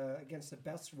special, and against the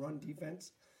best run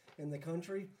defense in the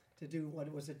country to do,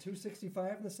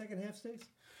 265 in the second half, Stace?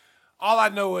 All I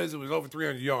know is it was over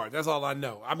 300 yards. That's all I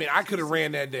know. I mean, I could have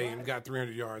ran that day and got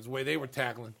 300 yards. The way they were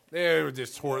tackling, they were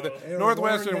just horrible.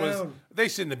 Northwestern they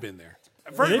shouldn't have been there.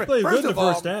 They played good in the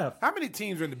first half. How many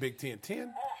teams are in the Big Ten?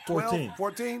 10? 14.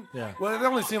 14? Yeah. Well, it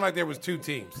only seemed like there was two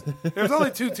teams. There was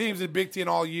only two teams in the Big Ten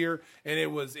all year, and it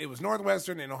was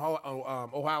Northwestern and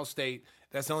Ohio State.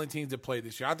 That's the only teams that played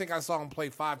this year. I think I saw them play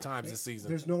 5 times this season.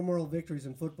 There's no moral victories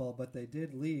in football, but they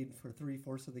did lead for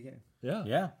 3/4 of the game.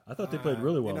 Yeah. I thought they played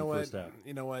really well in the first half.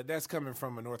 You know what? That's coming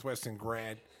from a Northwestern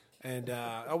grad. And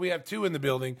we have 2 in the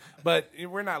building, but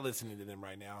we're not listening to them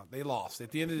right now. They lost.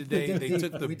 At the end of the day, they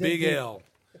took the big L.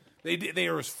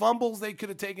 There was fumbles they could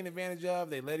have taken advantage of.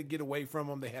 They let it get away from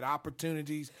them. They had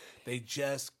opportunities. They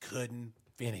just couldn't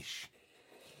finish.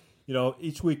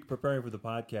 Each week preparing for the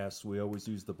podcast, we always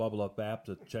use the Bubble Up app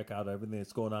to check out everything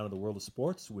that's going on in the world of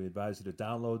sports. We advise you to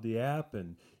download the app,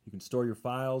 and you can store your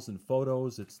files and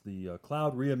photos. It's the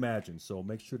cloud reimagined, so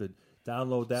make sure to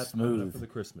download that for the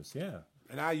Christmas. Yeah.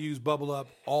 And I use Bubble Up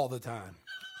all the time.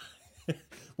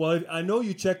 Well, I know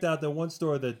you checked out that one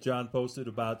story that John posted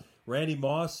about Randy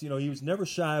Moss. He was never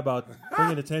shy about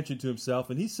bringing attention to himself,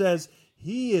 and he says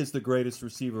he is the greatest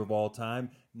receiver of all time,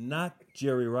 not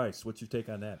Jerry Rice. What's your take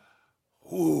on that?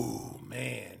 Ooh,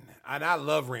 man. And I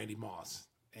love Randy Moss,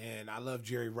 and I love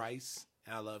Jerry Rice,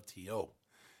 and I love T.O.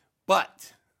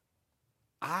 But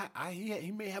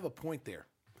he may have a point there,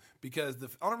 because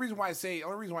the only reason why I say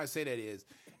that is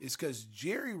because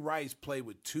Jerry Rice played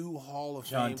with 2 Hall of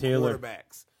Fame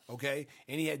quarterbacks, okay?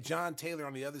 And he had John Taylor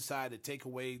on the other side to take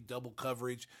away double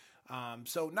coverage.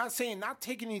 So not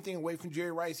taking anything away from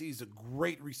Jerry Rice, he's a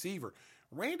great receiver.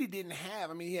 Randy didn't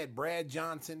have, he had Brad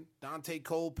Johnson, Dante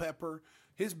Culpepper.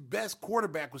 His best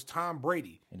quarterback was Tom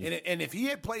Brady. And if he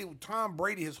had played with Tom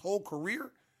Brady his whole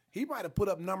career, he might have put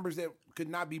up numbers that could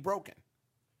not be broken.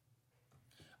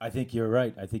 I think you're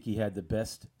right. I think he had the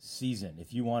best season.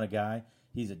 If you want a guy,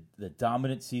 the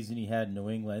dominant season he had in New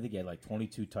England. I think he had like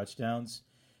 22 touchdowns.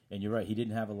 And you're right, he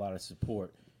didn't have a lot of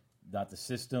support. Not the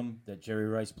system that Jerry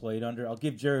Rice played under. I'll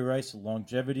give Jerry Rice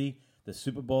longevity, the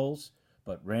Super Bowls,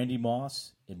 but Randy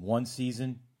Moss in one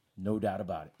season, no doubt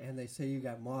about it. And they say you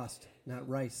got mossed, not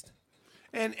riced.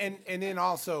 And then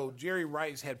also Jerry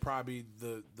Rice had probably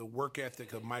the work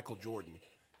ethic of Michael Jordan.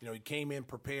 You know, he came in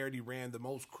prepared. He ran the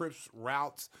most crisp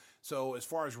routes. So as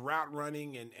far as route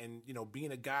running and you know,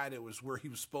 being a guy that was where he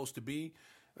was supposed to be,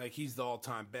 like he's the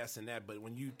all-time best in that. But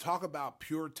when you talk about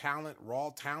pure talent,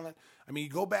 raw talent, I mean, you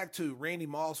go back to Randy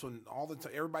Moss when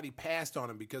everybody passed on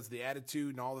him because of the attitude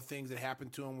and all the things that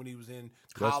happened to him when he was in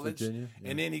college. Virginia, yeah.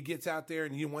 And then he gets out there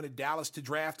and he wanted Dallas to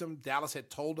draft him. Dallas had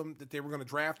told him that they were going to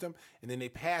draft him, and then they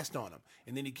passed on him.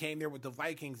 And then he came there with the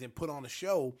Vikings and put on a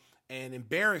show and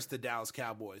embarrassed the Dallas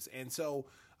Cowboys. And so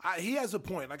he has a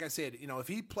point. Like I said, you know, if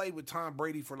he played with Tom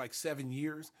Brady for like 7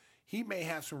 years, he may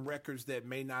have some records that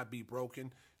may not be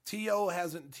broken. T.O.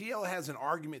 has an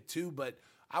argument too, but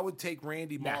I would take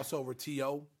Randy Moss over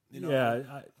T.O. You know,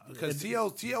 Yeah, because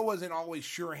T.O. wasn't always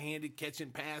sure-handed catching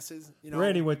passes. You know,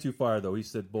 Randy went too far though. He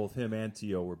said both him and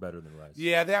T.O. were better than Rice.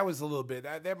 Yeah, that was a little bit.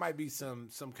 There might be some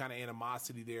kind of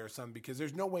animosity there or something because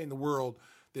there's no way in the world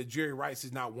that Jerry Rice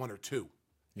is not one or two.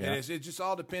 Yeah. And it just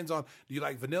all depends on, do you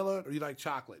like vanilla or do you like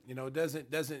chocolate? You know, it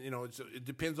doesn't you know, it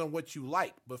depends on what you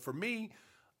like. But for me,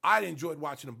 I enjoyed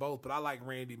watching them both, but I like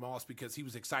Randy Moss because he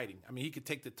was exciting. I mean, he could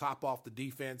take the top off the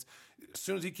defense. As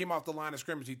soon as he came off the line of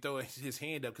scrimmage, he'd throw his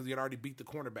hand up because he had already beat the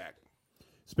cornerback.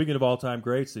 Speaking of all-time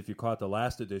greats, if you caught the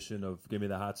last edition of Gimme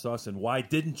the Hot Sauce, and why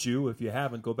didn't you? If you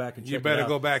haven't, go back and check it out. You better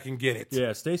go back and get it.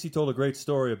 Yeah, Stacey told a great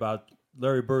story about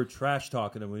Larry Bird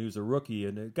trash-talking him when he was a rookie,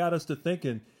 and it got us to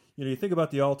thinking, you know, you think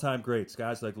about the all-time greats,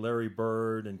 guys like Larry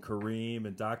Bird and Kareem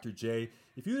and Dr. J.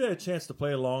 If you had a chance to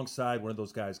play alongside one of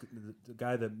those guys, the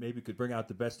guy that maybe could bring out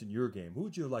the best in your game, who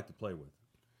would you like to play with?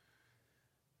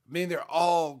 I mean, they're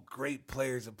all great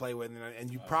players to play with,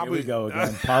 and you probably Here we go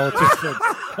again. Politics.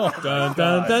 Dun,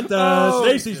 dun, dun, dun.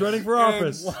 Stacey's running for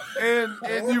office. And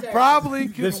you probably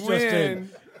could win.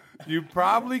 You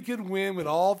probably could win with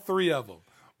all three of them.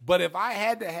 But if I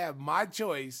had to have my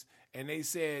choice, and they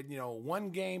said, you know,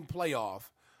 one game playoff,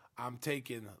 I'm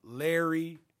taking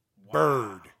Larry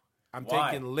Bird. I'm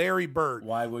taking Larry Bird.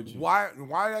 Why would you? Why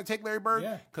did I take Larry Bird?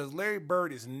 Yeah. Because Larry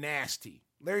Bird is nasty.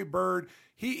 Larry Bird,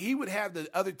 he would have the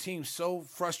other team so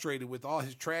frustrated with all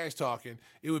his trash talking,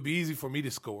 it would be easy for me to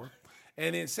score.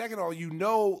 And then second of all, you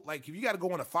know, like if you got to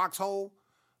go in a foxhole,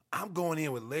 I'm going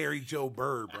in with Larry Joe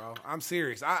Bird, bro. I'm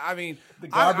serious. I mean, the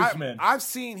garbage man. I've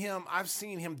seen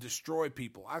him destroy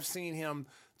people. I've seen him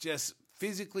just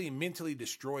physically and mentally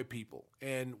destroy people.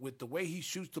 And with the way he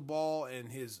shoots the ball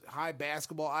and his high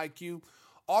basketball IQ,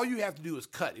 all you have to do is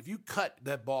cut. If you cut,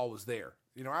 that ball was there.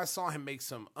 You know, I saw him make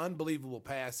some unbelievable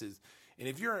passes. And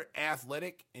if you're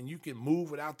athletic and you can move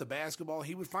without the basketball,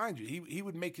 he would find you. He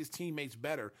would make his teammates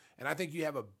better. And I think you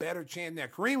have a better chance. Now,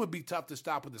 Kareem would be tough to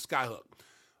stop with the skyhook.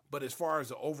 But as far as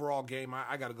the overall game,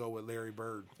 I got to go with Larry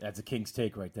Bird. That's a king's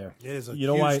take right there. It is a You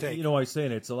know huge why? take. You know why he's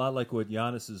saying it? It's a lot like with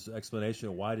Giannis's explanation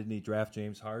of why didn't he draft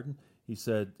James Harden. He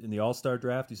said in the All-Star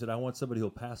draft, he said, "I want somebody who'll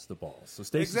pass the ball." So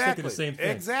Stacey's thinking the same thing.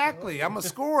 Exactly. I'm a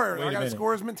scorer. I got a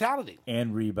scorer's mentality.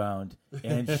 And rebound,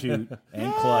 and shoot,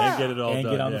 and clutch, And get it all and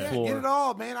done, get on the yeah. floor. Get it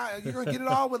all, man. You're going to get it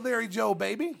all with Larry Joe,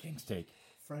 baby. King's take.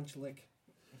 French lick.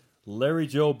 Larry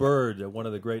Joe Bird, one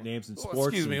of the great names in sports.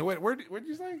 Excuse me. Where did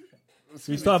you say?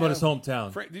 He's talking about his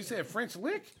hometown. You said French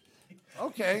lick?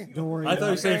 Okay. Don't worry. I thought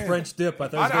he was saying French dip. I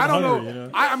thought he was I getting don't hungry. know. You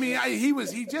know? I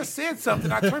mean, he just said something.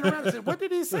 I turned around and said, "What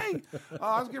did he say?"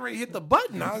 I was getting ready to hit the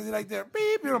button. I was like, "There,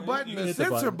 beep, hit a button, the hit the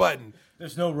censor button."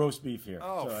 There's no roast beef here.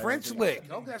 Oh, So French lick.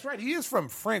 Oh, that's right. He is from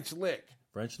French Lick.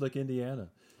 French Lick, Indiana.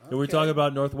 And we're talking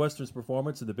about Northwestern's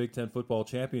performance in the Big Ten football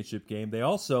championship game. They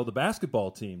also, the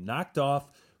basketball team, knocked off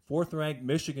fourth-ranked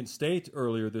Michigan State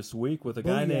earlier this week with a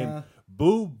guy named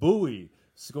Boo Buie,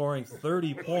 scoring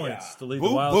 30 points to lead the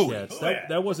Wildcats.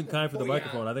 That wasn't kind for the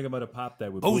microphone. I think I might have popped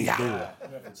that with Boo Buie.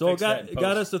 So it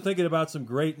got us to thinking about some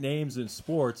great names in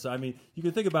sports. I mean, you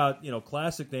can think about,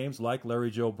 classic names like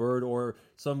Larry Joe Bird or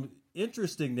some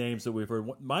interesting names that we've heard.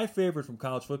 My favorite from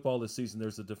college football this season,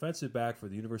 there's a defensive back for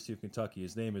the University of Kentucky.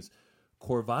 His name is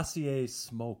Corvassier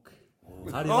Smoke.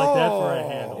 How do you like that for a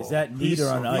handle? Is that neat or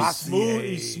on ice?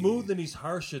 He's smooth and he's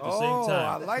harsh at the same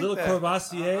time. I like Little that.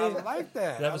 Corvassier. I like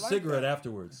that. Have I a like cigarette that.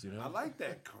 afterwards. I like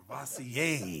that.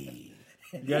 Corvassier.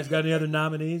 You guys got any other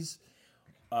nominees?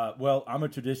 Well, I'm a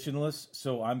traditionalist,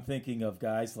 so I'm thinking of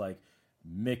guys like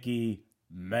Mickey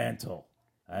Mantle.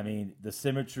 I mean, the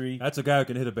symmetry. That's a guy who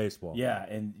can hit a baseball. Yeah,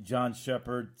 and John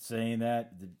Shepard saying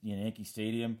that in Yankee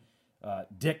Stadium.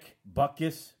 Dick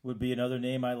Butkus would be another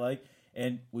name I like.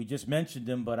 And we just mentioned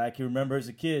him, but I can remember as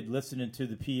a kid listening to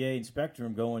the PA in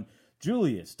Spectrum going,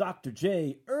 Julius, Dr.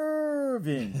 J.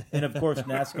 Irvin. And, of course,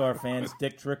 NASCAR fans,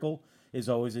 Dick Trickle is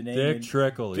always a name. Dick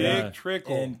Trickle, yeah. Dick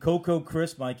Trickle. And Coco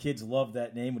Crisp, my kids love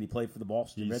that name when he played for the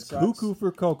Boston Red He's Sox. cuckoo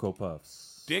for Cocoa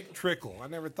Puffs. Dick Trickle. I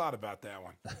never thought about that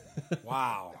one.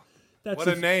 Wow. That's What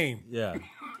a name. Yeah.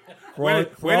 Way to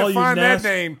you find that NAS-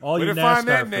 name. All Way you to find NASCAR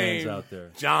that fans name. out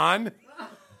there. John.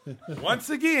 Once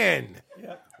again.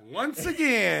 Once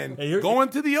again. Hey, going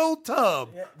to the old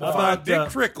tub to How find about, Dick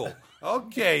Trickle.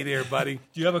 Okay there, buddy.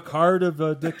 Do you have a card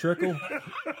of Dick Trickle?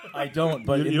 I don't,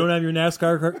 but You don't have your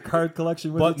NASCAR card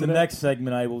collection with But you in the today? next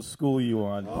segment, I will school you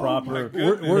on proper.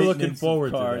 We're looking maintenance of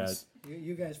forward to cards.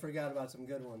 You guys forgot about some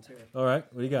good ones here. All right.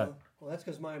 What do you got? Well, that's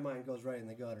because my mind goes right in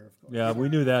the gutter, of course. Yeah, we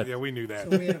knew that. Yeah, we knew that.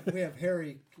 So we have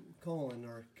Harry Colon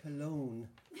or Cologne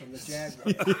from the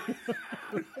Jaguars.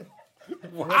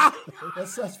 Wow.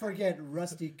 Let's forget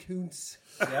Rusty Kuntz.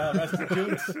 Yeah, Rusty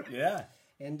Coots. Yeah.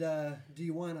 And do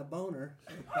you want a boner?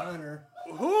 Bonner.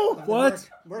 Who? What?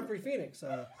 Mercury Phoenix,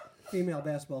 female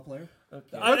basketball player.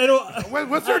 I don't.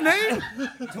 What's her name?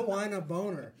 Tawana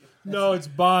Boner. No, it's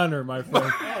Bonner, my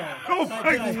friend. Oh,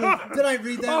 my God. Did I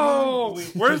read that Oh, wrong?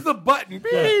 where's the button?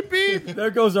 Beep, beep. There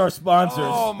goes our sponsors.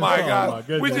 Oh, my God. my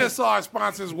goodness. We just saw our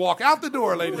sponsors walk out the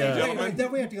door, ladies and Wait, gentlemen.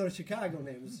 then we have to go to Chicago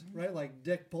names, right? Like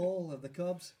Dick Bull of the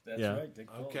Cubs. That's Yeah. right. Dick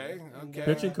Cole. Okay, okay.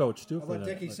 Pitching coach, too, How for about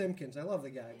that. Dickie Simpkins? I love the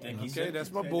guy. Okay,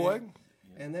 that's my boy.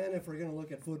 And then if we're going to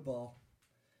look at football,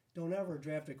 don't ever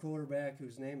draft a quarterback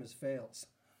whose name is Fails.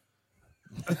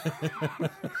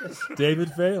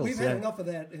 David Fales. We've Yeah. had enough of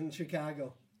that in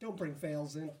Chicago. Don't bring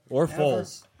Fails in. Or Ever.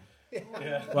 Foles.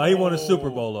 Well, he won a Super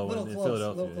Bowl, though, Little in close,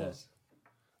 Philadelphia. little yeah. close.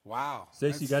 Wow.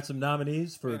 Stacey, you got some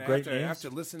nominees for Man, great names? after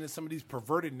listening to some of these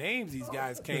perverted names these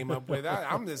guys came up with,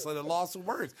 I'm just at a loss of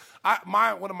words.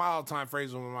 One of my all-time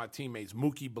phrases with my teammates,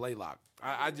 Mookie Blaylock.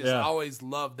 I just always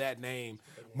loved that name,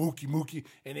 Mookie.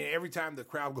 And then every time the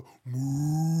crowd would go,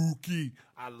 Mookie,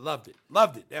 I loved it.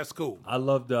 Loved it. That's cool. I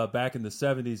loved back in the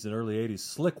 70s and early 80s,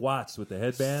 Slick Watts with the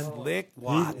headband. Slick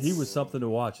Watts. He was something to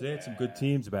watch. They had some good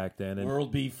teams back then. And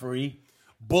World Be Free.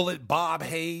 Bullet Bob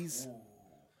Hayes.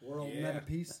 World Meta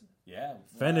Peace. Yeah.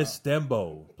 Fennis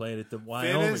Dembo playing at the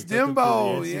Wyoming. Fennis Took him to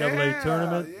Dembo, the NCAA yeah,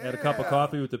 tournament. Had a cup of yeah.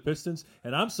 coffee with the Pistons.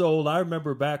 And I'm so old, I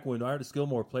remember back when Artis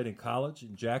Gilmore played in college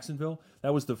in Jacksonville.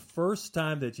 That was the first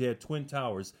time that you had Twin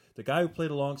Towers. The guy who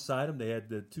played alongside him, they had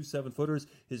the 2 7-footers.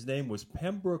 His name was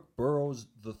Pembroke Burrows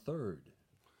III.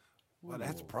 Well,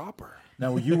 that's proper.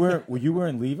 Now, were you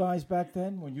wearing Levi's back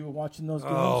then when you were watching those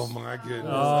games? Oh, my goodness.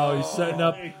 Oh, he's setting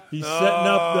up. He's setting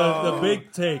up the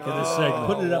big take in this segment.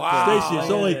 Putting it up wow. Stacey,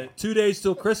 it's only 2 days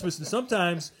till Christmas, and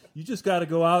sometimes you just got to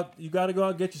go out. You got to go out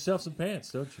and get yourself some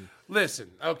pants, don't you?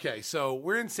 Listen, okay, so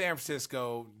we're in San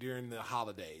Francisco during the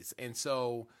holidays, and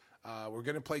so we're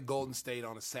going to play Golden State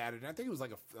on a Saturday. I think it was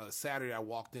like a Saturday I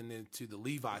walked into the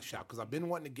Levi shop because I've been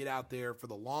wanting to get out there for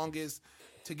the longest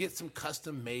to get some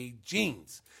custom-made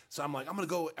jeans. So I'm like, I'm gonna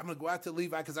go out to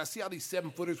Levi because I see all these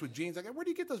 7-footers with jeans. I go, where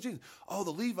do you get those jeans? Oh, the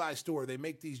Levi store. They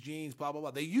make these jeans, blah, blah, blah.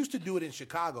 They used to do it in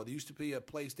Chicago. There used to be a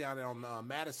place down on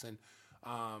Madison,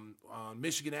 on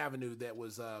Michigan Avenue that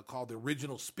was called the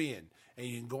Original Spin, and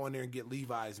you can go in there and get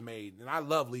Levi's made. And I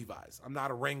love Levi's. I'm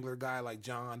not a Wrangler guy like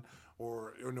John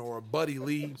or a Buddy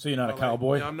Lee. So you're not a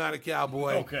cowboy? I'm not a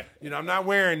cowboy. Okay. I'm not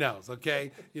wearing those,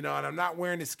 okay? And I'm not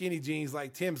wearing the skinny jeans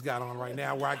like Tim's got on right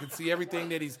now where I can see everything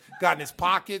that he's got in his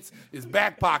pockets, his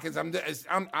back pockets.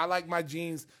 I like my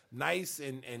jeans nice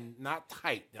and not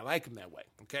tight. I like them that way,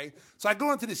 okay? So I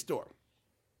go into this store.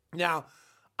 Now,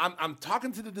 I'm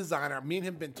talking to the designer. Me and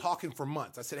him have been talking for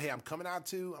months. I said, hey, I'm coming out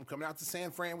to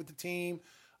San Fran with the team.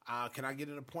 Can I get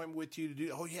an appointment with you to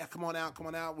do? Oh yeah, come on out.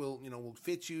 We'll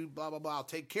fit you. Blah blah blah. I'll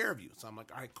take care of you. So I'm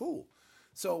like, all right, cool.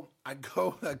 So I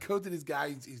go to this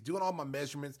guy. He's doing all my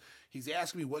measurements. He's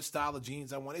asking me what style of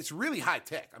jeans I want. It's really high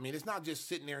tech. I mean, it's not just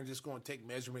sitting there and just going to take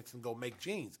measurements and go make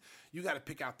jeans. You got to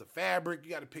pick out the fabric. You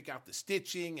got to pick out the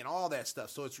stitching and all that stuff.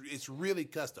 So it's really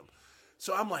custom.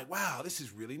 So I'm like, wow, this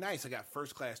is really nice. I got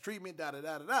first class treatment. Da da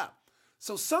da da da.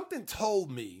 So something told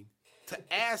me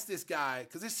to ask this guy,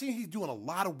 because it seems he's doing a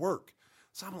lot of work.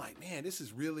 So I'm like, man, this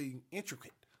is really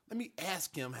intricate. Let me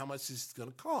ask him how much this is going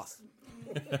to cost.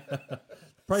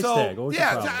 Price tag. Always a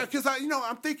problem. Because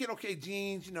I'm thinking, okay,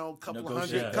 jeans, couple of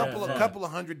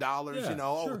 $100,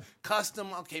 Yeah, sure.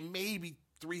 custom, okay, maybe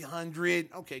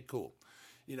 $300, okay, cool,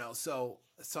 So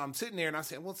I'm sitting there and I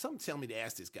said, well, something tell me to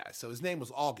ask this guy. So his name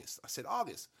was August. I said,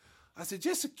 August. I said,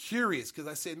 just curious, because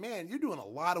I said, man, you're doing a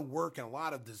lot of work and a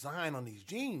lot of design on these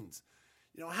jeans.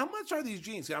 How much are these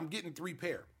jeans? I'm getting 3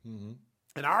 pair. Mm-hmm.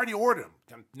 And I already ordered them.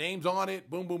 Got names on it.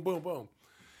 Boom, boom, boom, boom.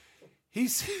 He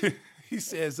he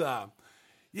says,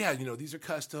 yeah, these are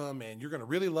custom, and you're going to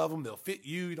really love them. They'll fit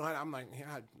you. I'm like,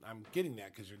 yeah, I'm getting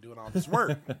that because you're doing all this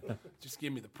work. Just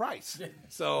give me the price.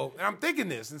 So, and I'm thinking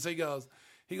this. And so he goes,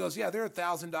 yeah, they're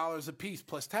 $1,000 a piece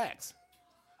plus tax.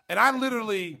 And I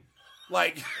literally,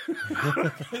 like,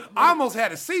 I almost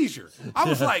had a seizure. I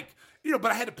was like,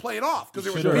 but I had to play it off because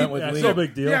there was people. No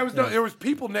big deal. Yeah, there was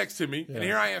people next to me, and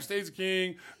here I am, Stacey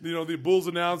King, the Bulls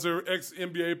announcer,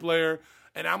 ex-NBA player,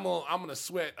 and I'm gonna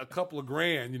sweat a couple of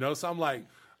grand, So I'm like,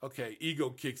 okay, ego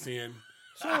kicks in.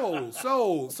 So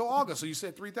August. So you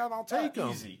said $3,000. I'll take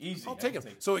them. Easy. I'll take them.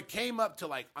 So it came up to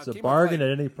like it's a bargain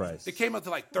at any price. It came up to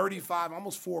like $35,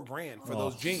 almost $4,000 for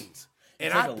those jeans.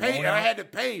 And like I a paid. loan And I out? had to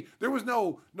pay. There was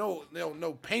no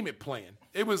payment plan.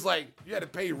 It was like you had to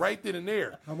pay right then and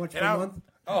there. How much and per month?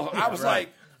 Oh, I was right.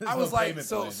 like, payment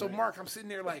so plan, so right. Mark, I'm sitting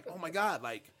there like, oh my God,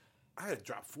 like I had to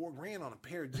drop $4,000 on a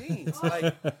pair of jeans,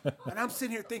 like, and I'm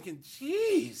sitting here thinking,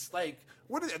 geez, like,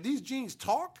 what are these jeans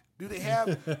talk? Do they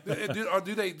have,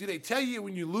 do they tell you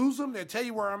when you lose them? They tell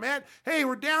you where I'm at. Hey,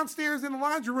 we're downstairs in the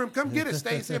laundry room. Come get us,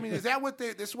 Stacey. I mean, is that what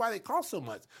this is why they cost so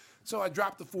much? So I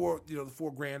dropped the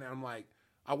 $4,000, and I'm like,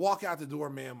 I walk out the door,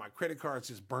 man. My credit card's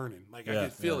just burning. Like I can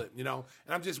feel it, and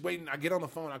I'm just waiting. I get on the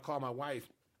phone. I call my wife,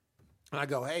 and I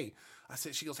go, hey. I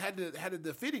said, she goes, how did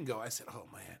the fitting go? I said, oh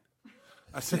man.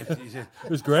 I said, it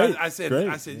was great. I said,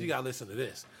 great. you gotta listen to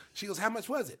this. She goes, how much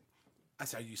was it? I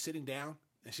said, are you sitting down?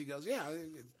 And she goes, yeah.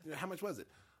 How much was it?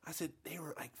 I said, they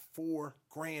were like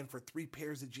 $4,000 for 3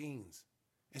 pairs of jeans.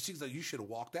 And she's like, you should have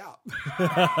walked out.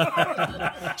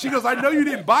 She goes, I know you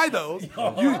didn't buy those.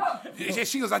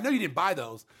 She goes, I know you didn't buy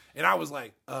those. And I was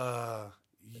like,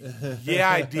 yeah,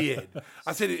 I did.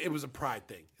 I said, it was a pride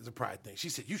thing. It's a pride thing. She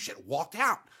said, you should have walked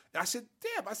out. And I said,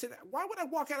 damn. I said, why would I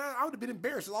walk out? I would have been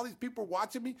embarrassed. All these people were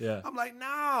watching me. Yeah. I'm like, no.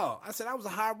 I said, I was a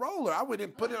high roller. I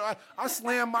wouldn't put it. I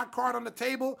slammed my card on the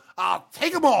table. I'll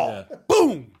take them all. Yeah.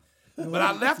 Boom. But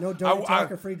I left. No dirty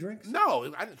talk or free drinks? No.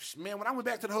 Man, when I went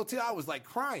back to the hotel, I was like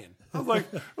crying. I was like,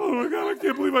 oh my God, I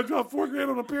can't believe I dropped $4,000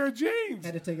 on a pair of jeans.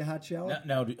 Had to take a hot shower?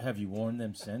 Now, have you worn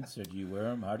them since, or do you wear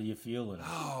them? How do you feel in them?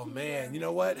 Oh man, you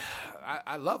know what?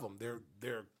 I love them.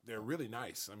 They're really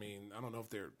nice. I mean, I don't know if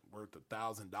they're worth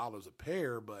 $1,000 a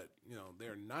pair, but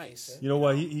they're nice. You know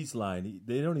what? He's lying.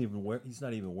 They don't even wear. He's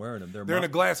not even wearing them. They're in a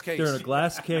glass case. They're in a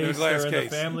glass case. They're in the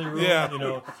family room.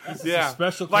 Yeah. This is Yeah. a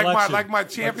special collection. Like my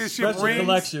championship special rings.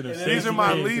 collection of These are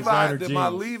my Stacey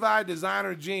King's Levi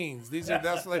designer jeans.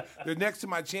 They're next to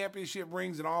my championship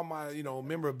rings and all my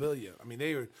memorabilia. I mean,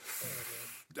 they are.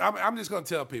 I'm just gonna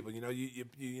tell people,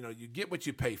 you get what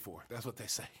you pay for. That's what they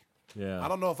say. Yeah. I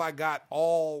don't know if I got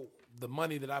all the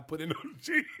money that I put into the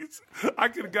jeans. I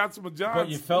could have got some of John's. But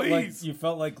you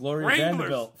felt like Gloria Wranglers.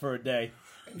 Vanderbilt for a day.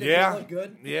 Did you look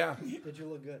good? Yeah. Did you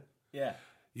look good? Yeah.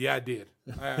 Yeah, I did.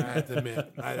 I have to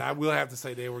admit, I will have to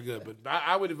say they were good. But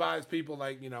I would advise people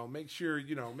make sure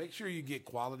you get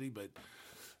quality, but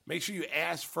make sure you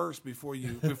ask first before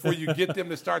you get them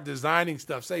to start designing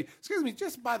stuff. Say, excuse me,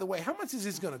 just by the way, how much is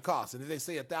this going to cost? And if they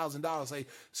say $1,000, say,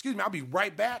 excuse me, I'll be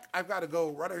right back. I've got to go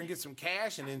right there and get some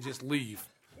cash, and then just leave.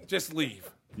 Just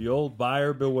leave. The old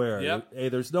buyer beware. Yep. Hey,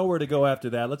 there's nowhere to go after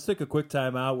that. Let's take a quick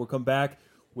time out. We'll come back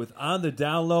with On the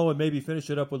Down Low and maybe finish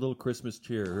it up with a little Christmas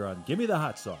cheer here on Gimme the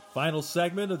Hot Sauce. Final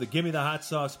segment of the Gimme the Hot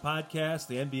Sauce podcast.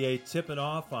 The NBA tipping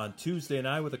off on Tuesday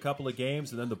night with a couple of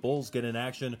games, and then the Bulls get in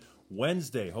action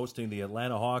Wednesday hosting the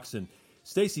Atlanta Hawks. And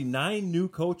Stacey, 9 new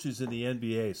coaches in the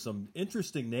NBA. Some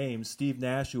interesting names. Steve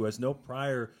Nash, who has no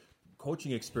prior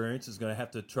coaching experience, is going to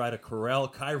have to try to corral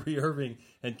Kyrie Irving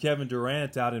and Kevin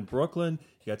Durant out in Brooklyn.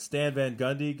 You got Stan Van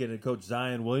Gundy getting to coach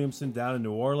Zion Williamson down in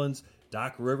New Orleans.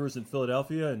 Doc Rivers in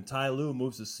Philadelphia, and Ty Lue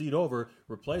moves his seat over,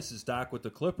 replaces Doc with the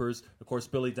Clippers. Of course,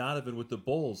 Billy Donovan with the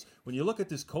Bulls. When you look at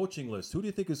this coaching list, who do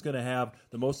you think is going to have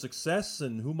the most success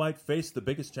and who might face the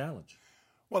biggest challenge?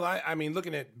 Well, I mean,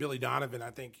 looking at Billy Donovan,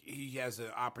 I think he has an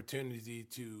opportunity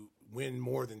to win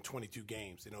more than 22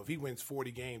 games. If he wins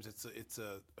 40 games, it's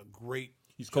a great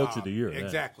He's job. coach of the year.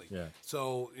 Exactly. Yeah.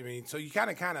 So, so you kind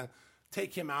of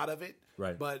take him out of it.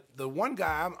 Right. But the one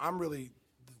guy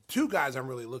two guys I'm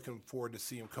really looking forward to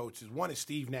see him coach is one is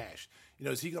Steve Nash.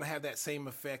 Is he going to have that same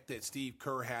effect that Steve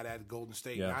Kerr had at Golden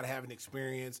State, not having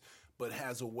experience, but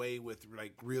has a way with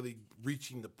really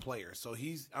reaching the player. So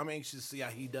I'm anxious to see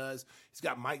how he does. He's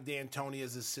got Mike D'Antoni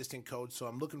as assistant coach, so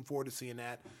I'm looking forward to seeing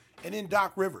that. And then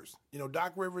Doc Rivers.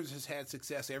 Doc Rivers has had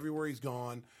success everywhere he's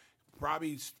gone.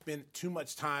 Probably spent too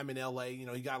much time in L.A.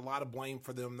 He got a lot of blame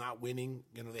for them not winning.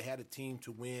 They had a team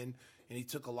to win, and he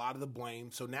took a lot of the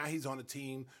blame. So now he's on a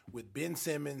team with Ben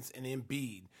Simmons and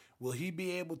Embiid. Will he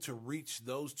be able to reach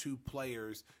those two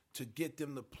players to get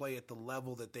them to play at the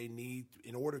level that they need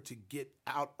in order to get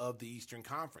out of the Eastern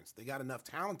Conference. They got enough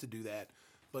talent to do that,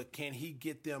 but can he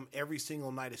get them every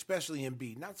single night, especially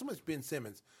Embiid, not so much Ben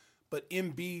Simmons, but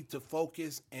Embiid to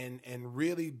focus and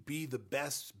really be the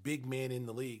best big man in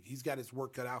the league? He's got his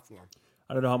work cut out for him.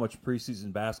 I don't know how much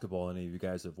preseason basketball any of you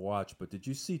guys have watched, but did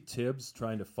you see Tibbs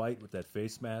trying to fight with that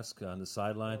face mask on the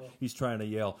sideline? He's trying to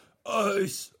yell,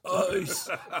 ice, ice,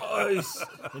 ice,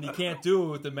 and he can't do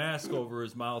it with the mask over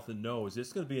his mouth and nose.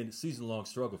 It's going to be a season-long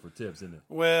struggle for Tibbs, isn't it?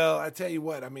 Well, I tell you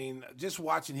what, I mean, just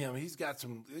watching him,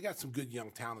 they got some good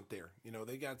young talent there. You know,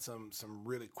 they got some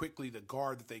really quickly. The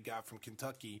guard that they got from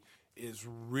Kentucky is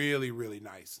really, really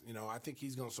nice. You know, I think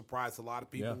he's going to surprise a lot of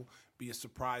people, be a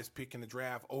surprise pick in the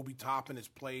draft. Obi Toppin has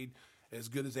played as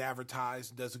good as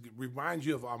advertised. Reminds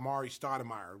you of Amari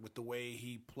Stoudemire with the way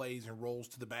he plays and rolls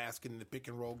to the basket in the pick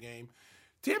and roll game.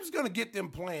 Tibbs is going to get them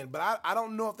playing, but I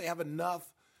don't know if they have enough.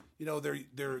 You know,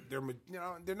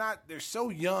 they're so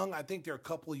young. I think they're a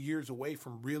couple of years away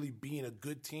from really being a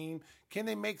good team. Can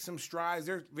they make some strides?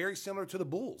 They're very similar to the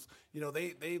Bulls. You know,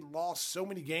 they lost so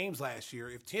many games last year.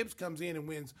 If Tibbs comes in and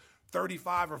wins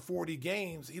 35 or 40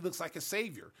 games, he looks like a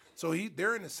savior. So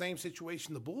they're in the same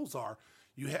situation the Bulls are.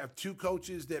 You have two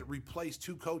coaches that replaced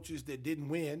two coaches that didn't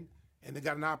win, and they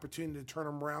got an opportunity to turn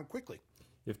them around quickly.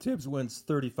 If Tibbs wins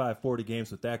 35, 40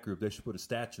 games with that group, they should put a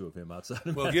statue of him outside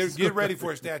of Well, get ready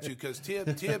for a statue because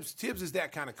Tibbs is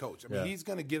that kind of coach. I mean, he's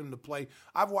going to get them to play.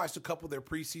 I've watched a couple of their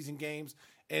preseason games,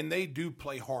 and they do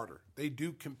play harder. They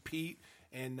do compete,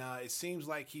 and it seems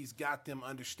like he's got them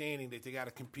understanding that they got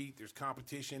to compete. There's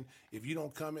competition. If you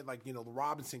don't come in, like, you know, the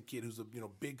Robinson kid who's a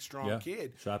big, strong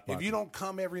kid, if you don't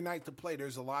come every night to play,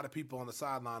 there's a lot of people on the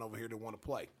sideline over here that want to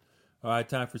play. All right,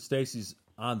 time for Stacey's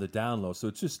on the down low. So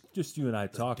it's just you and I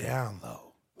talking. Down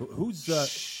low. Who's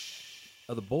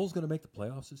are the Bulls going to make the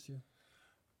playoffs this year?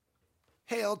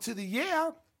 Hell to the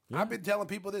yeah. I've been telling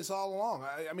people this all along.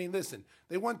 I mean, listen,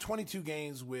 they won 22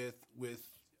 games with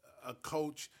a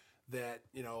coach that,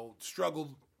 you know,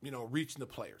 struggled, you know, reaching the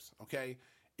players, okay?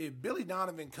 If Billy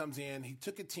Donovan comes in, he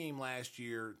took a team last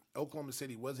year, Oklahoma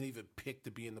City wasn't even picked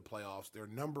to be in the playoffs. They're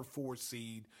number 4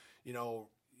 seed, you know,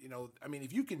 I mean,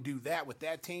 if you can do that with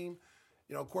that team,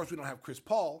 you know, of course we don't have Chris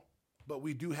Paul, but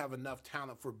we do have enough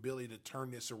talent for Billy to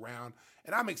turn this around.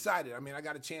 And I'm excited. I mean, I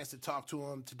got a chance to talk to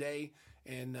him today,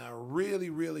 and a really,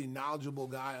 really knowledgeable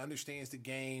guy, understands the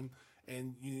game.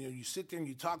 And, you know, you sit there and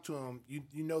you talk to him, you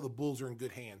know the Bulls are in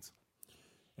good hands.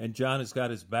 And John has got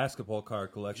his basketball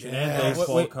card collection and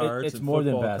baseball cards it's and more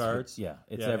football than basketball. cards. Yeah,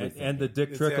 it's everything. And the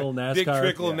Dick Trickle NASCAR. Dick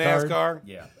Trickle NASCAR.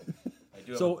 Yeah.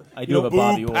 I do have a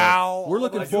Bobby Orr. Powell. We're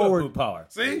looking I do forward. have Boo Power.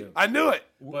 See, I knew it.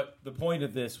 But the point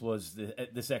of this was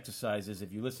this exercise is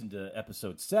if you listen to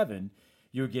episode 7,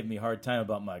 you were giving me a hard time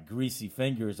about my greasy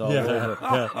fingers all over.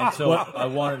 And so I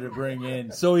wanted to bring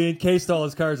in. So he encased all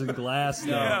his cards in glass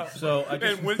now. Yeah. So I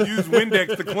just use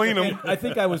Windex to clean them. I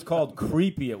think I was called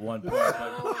creepy at one point.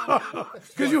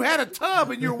 Because you had a tub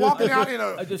and you're walking out in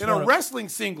a wrestling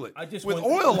singlet with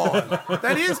oil on.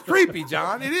 That is creepy,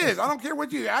 John. It is. I don't care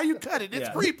how you cut it. It's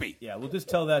creepy. Yeah, we'll just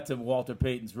tell that to Walter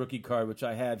Payton's rookie card, which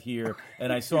I have here,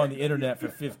 and I saw on the internet for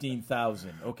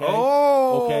 $15,000. Okay.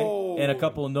 Oh. Okay. And a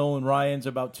couple of Nolan Ryans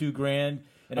about $2,000.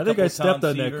 And I think I stepped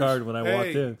on that card when I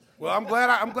walked in. Well, I'm glad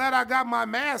I got my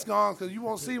mask on because you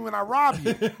won't see when I rob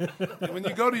you. When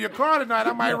you go to your car tonight,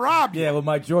 I might rob you. Yeah, well,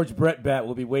 my George Brett bat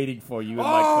will be waiting for you in my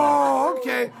car. Oh,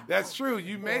 okay, that's true.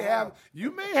 You may have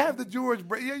the George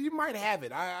Brett. Yeah, you might have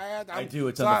it. I do.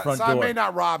 It's on the front door. I may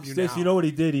not rob you. Stacey, you know what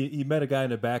he did? He met a guy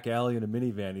in a back alley in a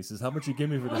minivan. He says, "How much you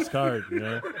give me for this card?" You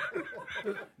know?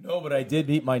 No, but I did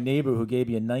meet my neighbor who gave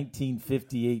me a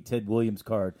 1958 Ted Williams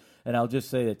card. And I'll just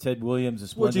say that Ted Williams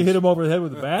is Would you hit him over the head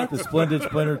with the bat? The Splendid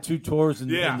Splinter, 2 tours in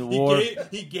the war.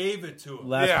 He gave it to him.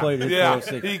 Last player to hit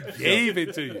 406. He gave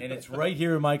it to you. And it's right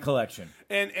here in my collection.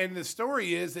 And the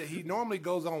story is that he normally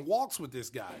goes on walks with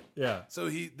this guy. Yeah. So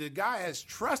the guy has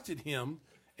trusted him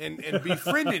and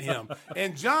befriended him.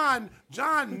 And John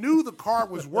knew the card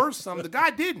was worth something. The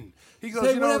guy didn't. He goes,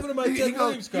 hey, what happened to my Ted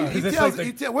Williams card? He tells,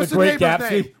 what's the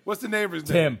neighbor's name? What's the neighbor's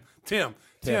name?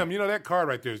 Tim, you know that card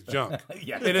right there is junk.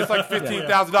 And it's like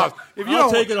 $15,000. If you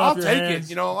I'll take it off I'll your take hands. it.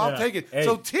 You know, I'll take it. Hey,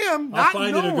 so Tim, not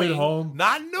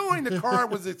knowing the card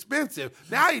was expensive,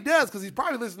 now he does because he's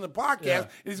probably listening to the podcast and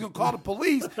he's going to call the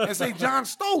police and say John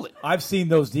stole it. I've seen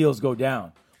those deals go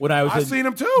down. I've seen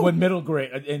them too. When middle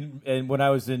grade and when I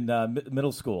was in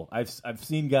middle school, I've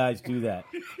seen guys do that.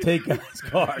 Take guys'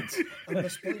 cards. I'm gonna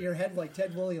split your head like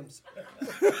Ted Williams.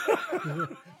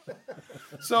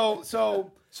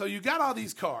 So So you got all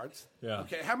these cards. Yeah.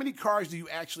 Okay. How many cards do you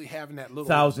actually have in that little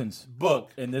Thousands.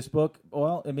 book? In this book,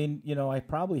 well, I mean, I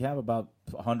probably have about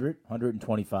 100,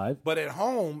 125. But at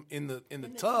home, in the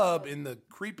tub, in the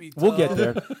creepy tub, We'll get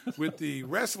there. with the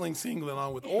wrestling singlet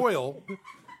on with oil,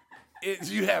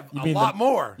 you have a mean lot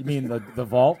more. You mean the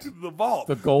vault? The vault,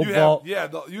 The gold you vault?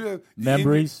 Have, yeah, you have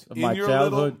Memories of my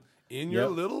childhood. In your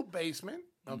little basement,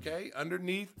 okay,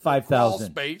 underneath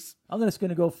 5,000 space. I'm just going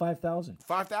to go 5,000.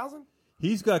 5,000.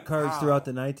 He's got cards throughout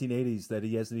the 1980s that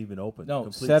he hasn't even opened. No,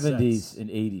 Complete 70s sets. and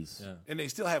 80s. Yeah. And they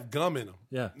still have gum in them.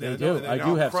 Yeah. They do. I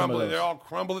do have some of those. They're all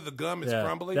crumbly. The gum is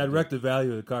crumbly. That wrecked the value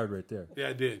of the card right there. Yeah,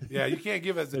 it did. Yeah, you can't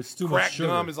give us It's too much cracked sugar.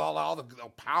 gum. Is all the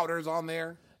powders on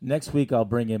there. Next week, I'll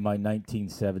bring in my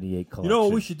 1978 collection. You know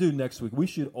what we should do next week? We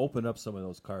should open up some of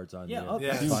those cards on Yeah, the okay.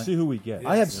 Yeah. Fine. see who we get.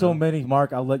 I have so many,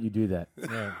 Mark. I'll let you do that.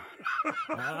 Yeah.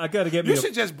 I got to get me. You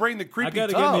should just bring the creepy I got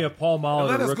to tub. get me a Paul Mahler.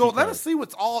 And let us rookie go. Let card. us see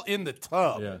what's all in the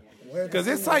tub. Yeah. Because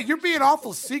it's like you're being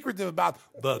awful secretive about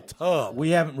the tub.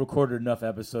 We haven't recorded enough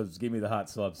episodes to give me the hot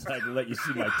subs. I can let you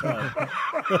see my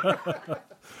tongue.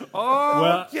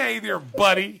 Okay, there,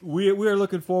 buddy. We are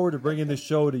looking forward to bringing this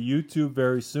show to YouTube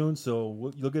very soon,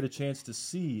 so you'll get a chance to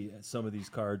see some of these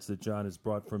cards that John has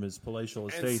brought from his palatial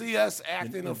And estate. see us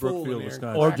acting in a fool Brookfield, in there.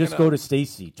 Wisconsin. Or just go Cracking to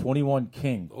Stacey,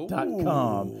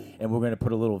 21king.com, and we're going to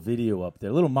put a little video up there,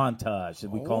 a little montage that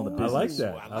we call in the I business.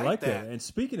 like that. I like that. And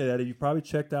speaking of that, you probably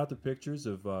checked out the pictures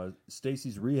of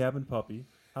Stacey's rehabbing puppy.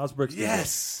 How's Brixton?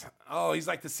 Yes. Oh, he's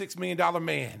like the $6 million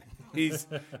man.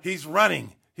 He's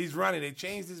running. He's running. They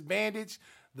changed his bandage.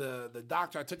 The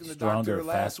doctor, I took him to the Stronger, doctor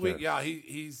last faster. week. Yeah,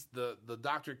 he's the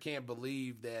doctor can't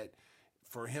believe that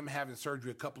for him having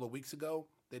surgery a couple of weeks ago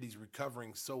that he's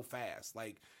recovering so fast.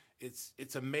 Like it's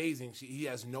amazing. He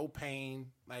has no pain.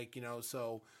 Like,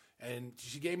 so, and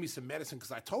she gave me some medicine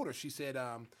because I told her, she said,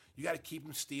 you got to keep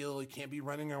him still. He can't be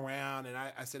running around. And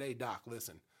I said, hey, doc,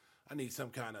 listen, I need some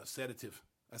kind of sedative.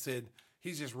 I said,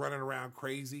 he's just running around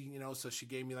crazy, so she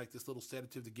gave me like this little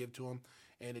sedative to give to him,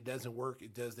 and it doesn't work.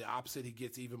 It does the opposite. He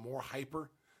gets even more hyper.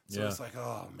 So it's like,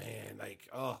 oh, man,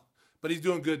 But he's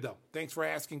doing good, though. Thanks for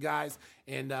asking, guys.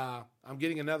 And I'm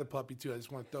getting another puppy, too. I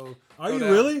just want to throw Are you that.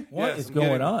 really? What Yes, is I'm going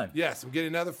getting- on? Yes, I'm getting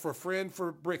another for a friend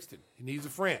for Brixton. He needs a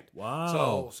friend.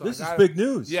 Wow. So This I is got big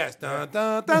news. Yes. Dun,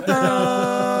 dun, dun,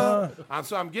 dun.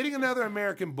 So I'm getting another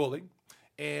American bully,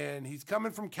 and he's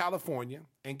coming from California.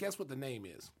 And guess what the name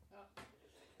is?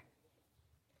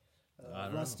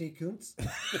 Rusty Kuntz.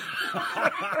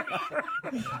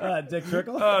 Dick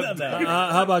Trickle?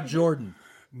 How about Jordan?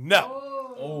 No.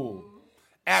 Oh.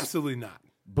 Absolutely not.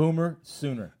 Boomer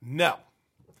Sooner. No.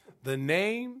 The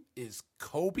name is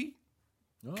Kobe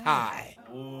Kai.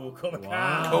 Ooh, Kobe Kobe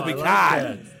I like Kai.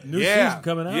 that. New season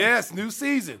coming out. Yes, new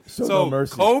season. So no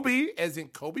mercy. Kobe as in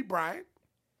Kobe Bryant.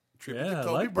 Tribute Yeah, to I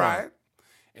Kobe like that. Bryant.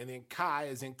 And then Kai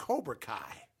as in Cobra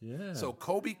Kai. Yeah. So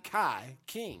Kobe Kai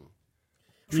King.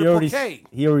 He Triple already, K.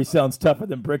 he already sounds tougher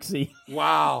than Brixie.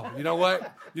 Wow. You know what?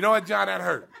 John? That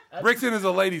hurt. Brixton is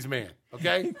a ladies' man,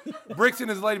 okay? Brixton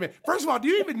is a ladies' man. First of all, do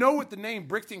you even know what the name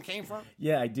Brixton came from?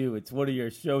 Yeah, I do. It's one of your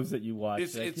shows that you watch.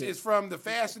 It's from the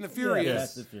Fast and the Furious,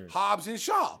 Fast and Furious. Hobbs and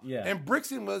Shaw. Yeah. And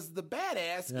Brixton was the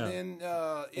badass, Yeah. and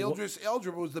then Idris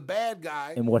Elba was the bad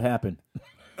guy. And what happened?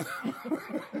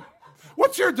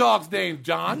 What's your dog's name,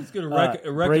 John? He's going to wreck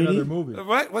Brady? another movie.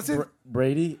 What? What's it?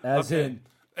 Brady, Okay.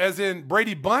 As in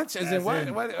Brady Bunch? As in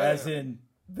what? As in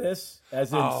this,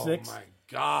 as in oh, 6, my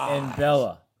God. and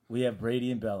Bella. We have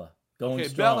Brady and Bella. Going Okay,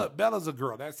 strong. Bella's a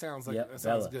girl. That sounds like Yep, that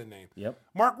sounds Bella. a good name. Yep.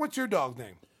 Mark, what's your dog's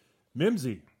name?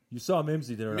 Mimsy. You saw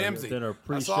Mimsy during Mimsy. our I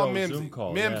pre-show saw Mimsy. Zoom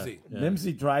call. Mimsy. Yeah.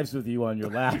 Mimsy drives with you on your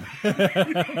lap.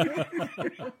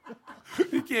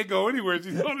 He can't go anywhere.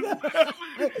 She's on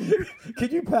his,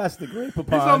 Could you pass the grape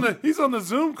upon? he's on the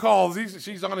Zoom calls.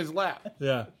 She's on his lap.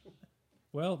 Yeah.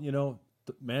 Well,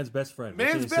 man's best friend. What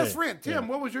Man's can you best say? friend. Tim, Yeah.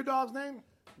 what was your dog's name?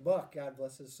 Buck, God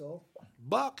bless his soul.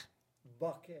 Buck.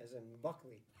 Buck, as in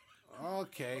Buckley.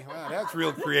 Okay, wow, that's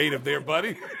real creative there,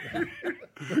 buddy.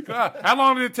 God, how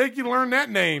long did it take you to learn that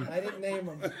name? I didn't name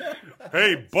him.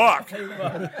 Hey, Buck.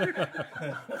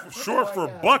 Short for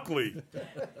Buckley.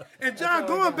 And John,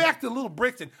 going back to Little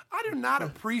Brixton, I do not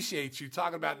appreciate you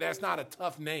talking about that's not a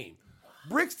tough name.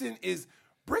 Brixton is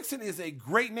a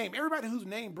great name. Everybody who's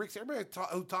named Brixton, everybody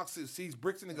who sees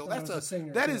Brixton and goes,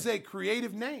 that is a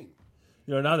creative name.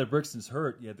 Now that Brixton's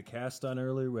hurt, you had the cast on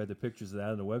earlier. We had the pictures of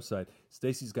that on the website.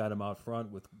 Stacey's got him out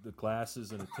front with the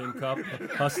glasses and a tin cup,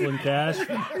 hustling cash,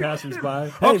 passers-by.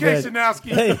 Hey, Okay, man. Shanowski.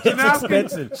 Hey, it's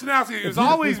expensive. Shanowski, it was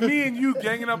always me and you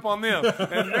ganging up on them.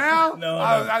 And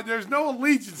now, there's no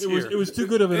allegiance here. It was too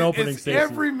good of an opening, It's Stacey.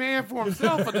 every man for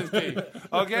himself in this team.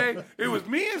 Okay? It was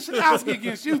me and Shanowski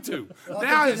against you two.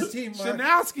 Now, to the team, Mark.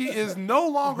 Shanowski is no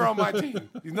longer on my team.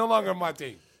 He's no longer on my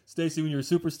team. Stacey, when you're a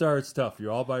superstar, it's tough.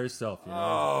 You're all by yourself.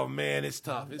 Oh, man, it's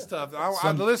tough. It's tough.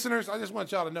 The listeners, I just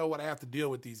want y'all to know what I have to deal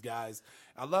with these guys.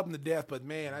 I love them to death, but,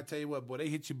 man, I tell you what, boy, they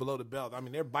hit you below the belt. I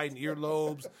mean, they're biting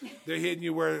earlobes. They're hitting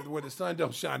you where the sun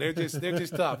don't shine. They're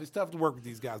just tough. It's tough to work with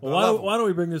these guys. But Well, why don't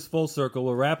we bring this full circle?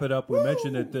 We'll wrap it up. We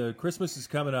mentioned that Christmas is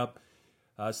coming up.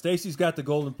 Stacey's got the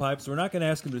golden pipes. We're not going to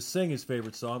ask him to sing his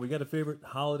favorite song. We got a favorite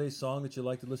holiday song that you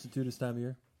like to listen to this time of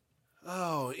year?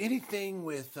 Oh, anything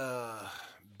with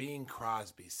Bing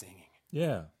Crosby singing.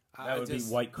 Yeah. That would be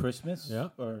White Christmas. Yeah.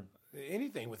 Or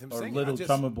Anything with him Or singing. Little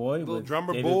Drummer Boy Little with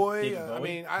Drummer David Boy. Bowie. I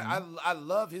mean, I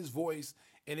love his voice,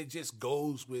 and it just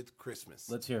goes with Christmas.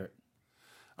 let's hear it.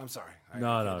 I'm sorry.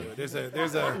 No. There's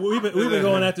a. We've been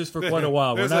going at this for quite a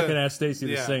while. We're not going to ask Stacey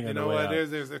to sing. You know what?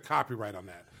 There's a copyright on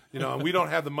that. And we don't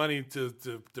have the money to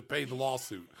pay the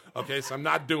lawsuit. Okay, so I'm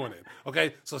not doing it.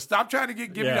 Okay, so stop trying to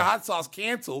get Gimme the Hot Sauce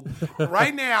canceled.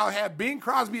 Right now, have Bing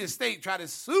Crosby Estate try to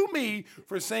sue me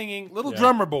for singing Little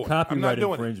Drummer Boy. Copyright I'm not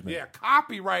doing infringement. it. Yeah,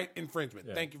 copyright infringement.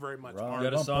 Thank you very much, You Mark.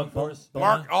 got a song for us?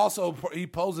 Mark also, he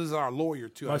poses as our lawyer,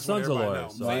 too. My I just want son's a everybody lawyer,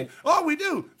 to so know. I- See? Oh, we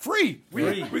do. Free.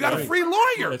 We got a free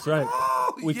lawyer. That's right.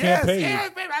 Oh, We yes, can't pay you. yes,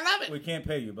 baby, I love it. We can't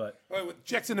pay you, but Wait, with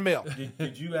checks in the mail.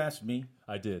 did you ask me?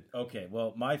 I did. Okay,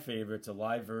 well, my favorite's a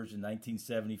live version,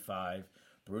 1975.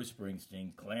 Bruce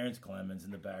Springsteen, Clarence Clemens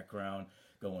in the background,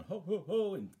 going ho ho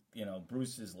ho, and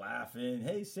Bruce is laughing.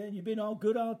 Hey, Sam, you been all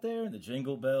good out there? And the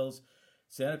jingle bells.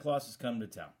 Santa Claus is coming to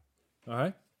town. All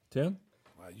right. Tim?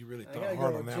 Wow, you really I thought gotta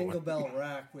hard go on that Jingle one. Bell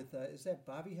Rock with is that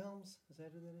Bobby Helms? Is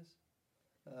that who that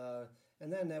is?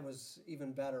 And then that was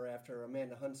even better after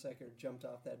Amanda Hunsaker jumped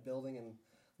off that building in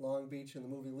Long Beach in the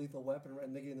movie Lethal Weapon,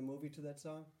 and they gave the movie to that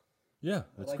song. Yeah, I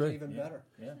that's like great. it even better.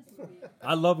 Yeah.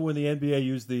 I love it when the NBA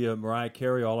used the Mariah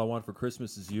Carey "All I Want for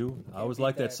Christmas Is You." I always beat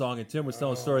like that that. song. And Tim was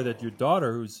telling a story that your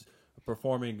daughter, who's a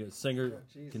performing singer,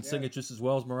 Jeez, can sing yeah. it just as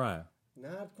well as Mariah.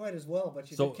 Not quite as well, but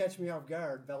she So- did catch me off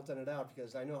guard belting it out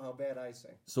because I know how bad I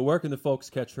sing. So where can the folks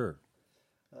catch her?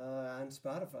 On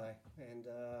Spotify and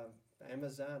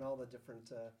Amazon, all the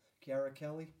different Kiara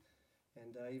Kelly,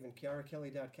 and even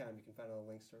KiaraKelly.com. You can find all the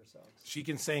links to her songs. She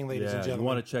can sing, ladies and Yeah, you gentlemen.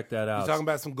 want to check that out. You're talking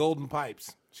about some golden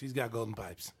pipes. She's got golden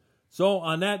pipes. So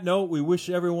on that note, we wish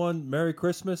everyone Merry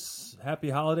Christmas, Happy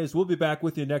Holidays. We'll be back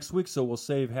with you next week, so we'll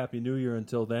save Happy New Year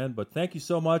until then. But thank you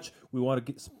so much. We want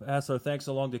to pass our thanks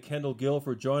along to Kendall Gill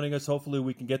for joining us. Hopefully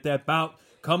we can get that bout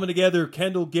coming together.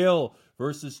 Kendall Gill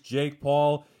versus Jake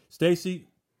Paul. Stacey,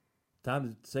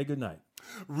 time to say goodnight.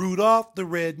 Rudolph the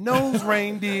red-nosed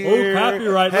reindeer. Oh,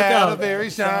 copyright, look had out. a very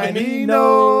shiny Shiny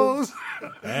nose.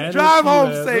 And Drive if you home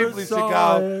ever safely, saw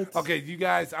Chicago. it. Okay, you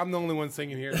guys, I'm the only one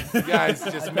singing here. You guys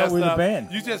just messed we're the up.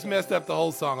 band. You just messed up the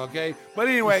whole song, okay? But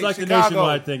anyway, It's like the Chicago,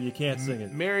 nationwide thing. You can't sing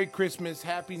it. Merry Christmas,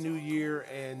 Happy New Year,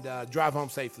 and drive home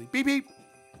safely. Beep, beep.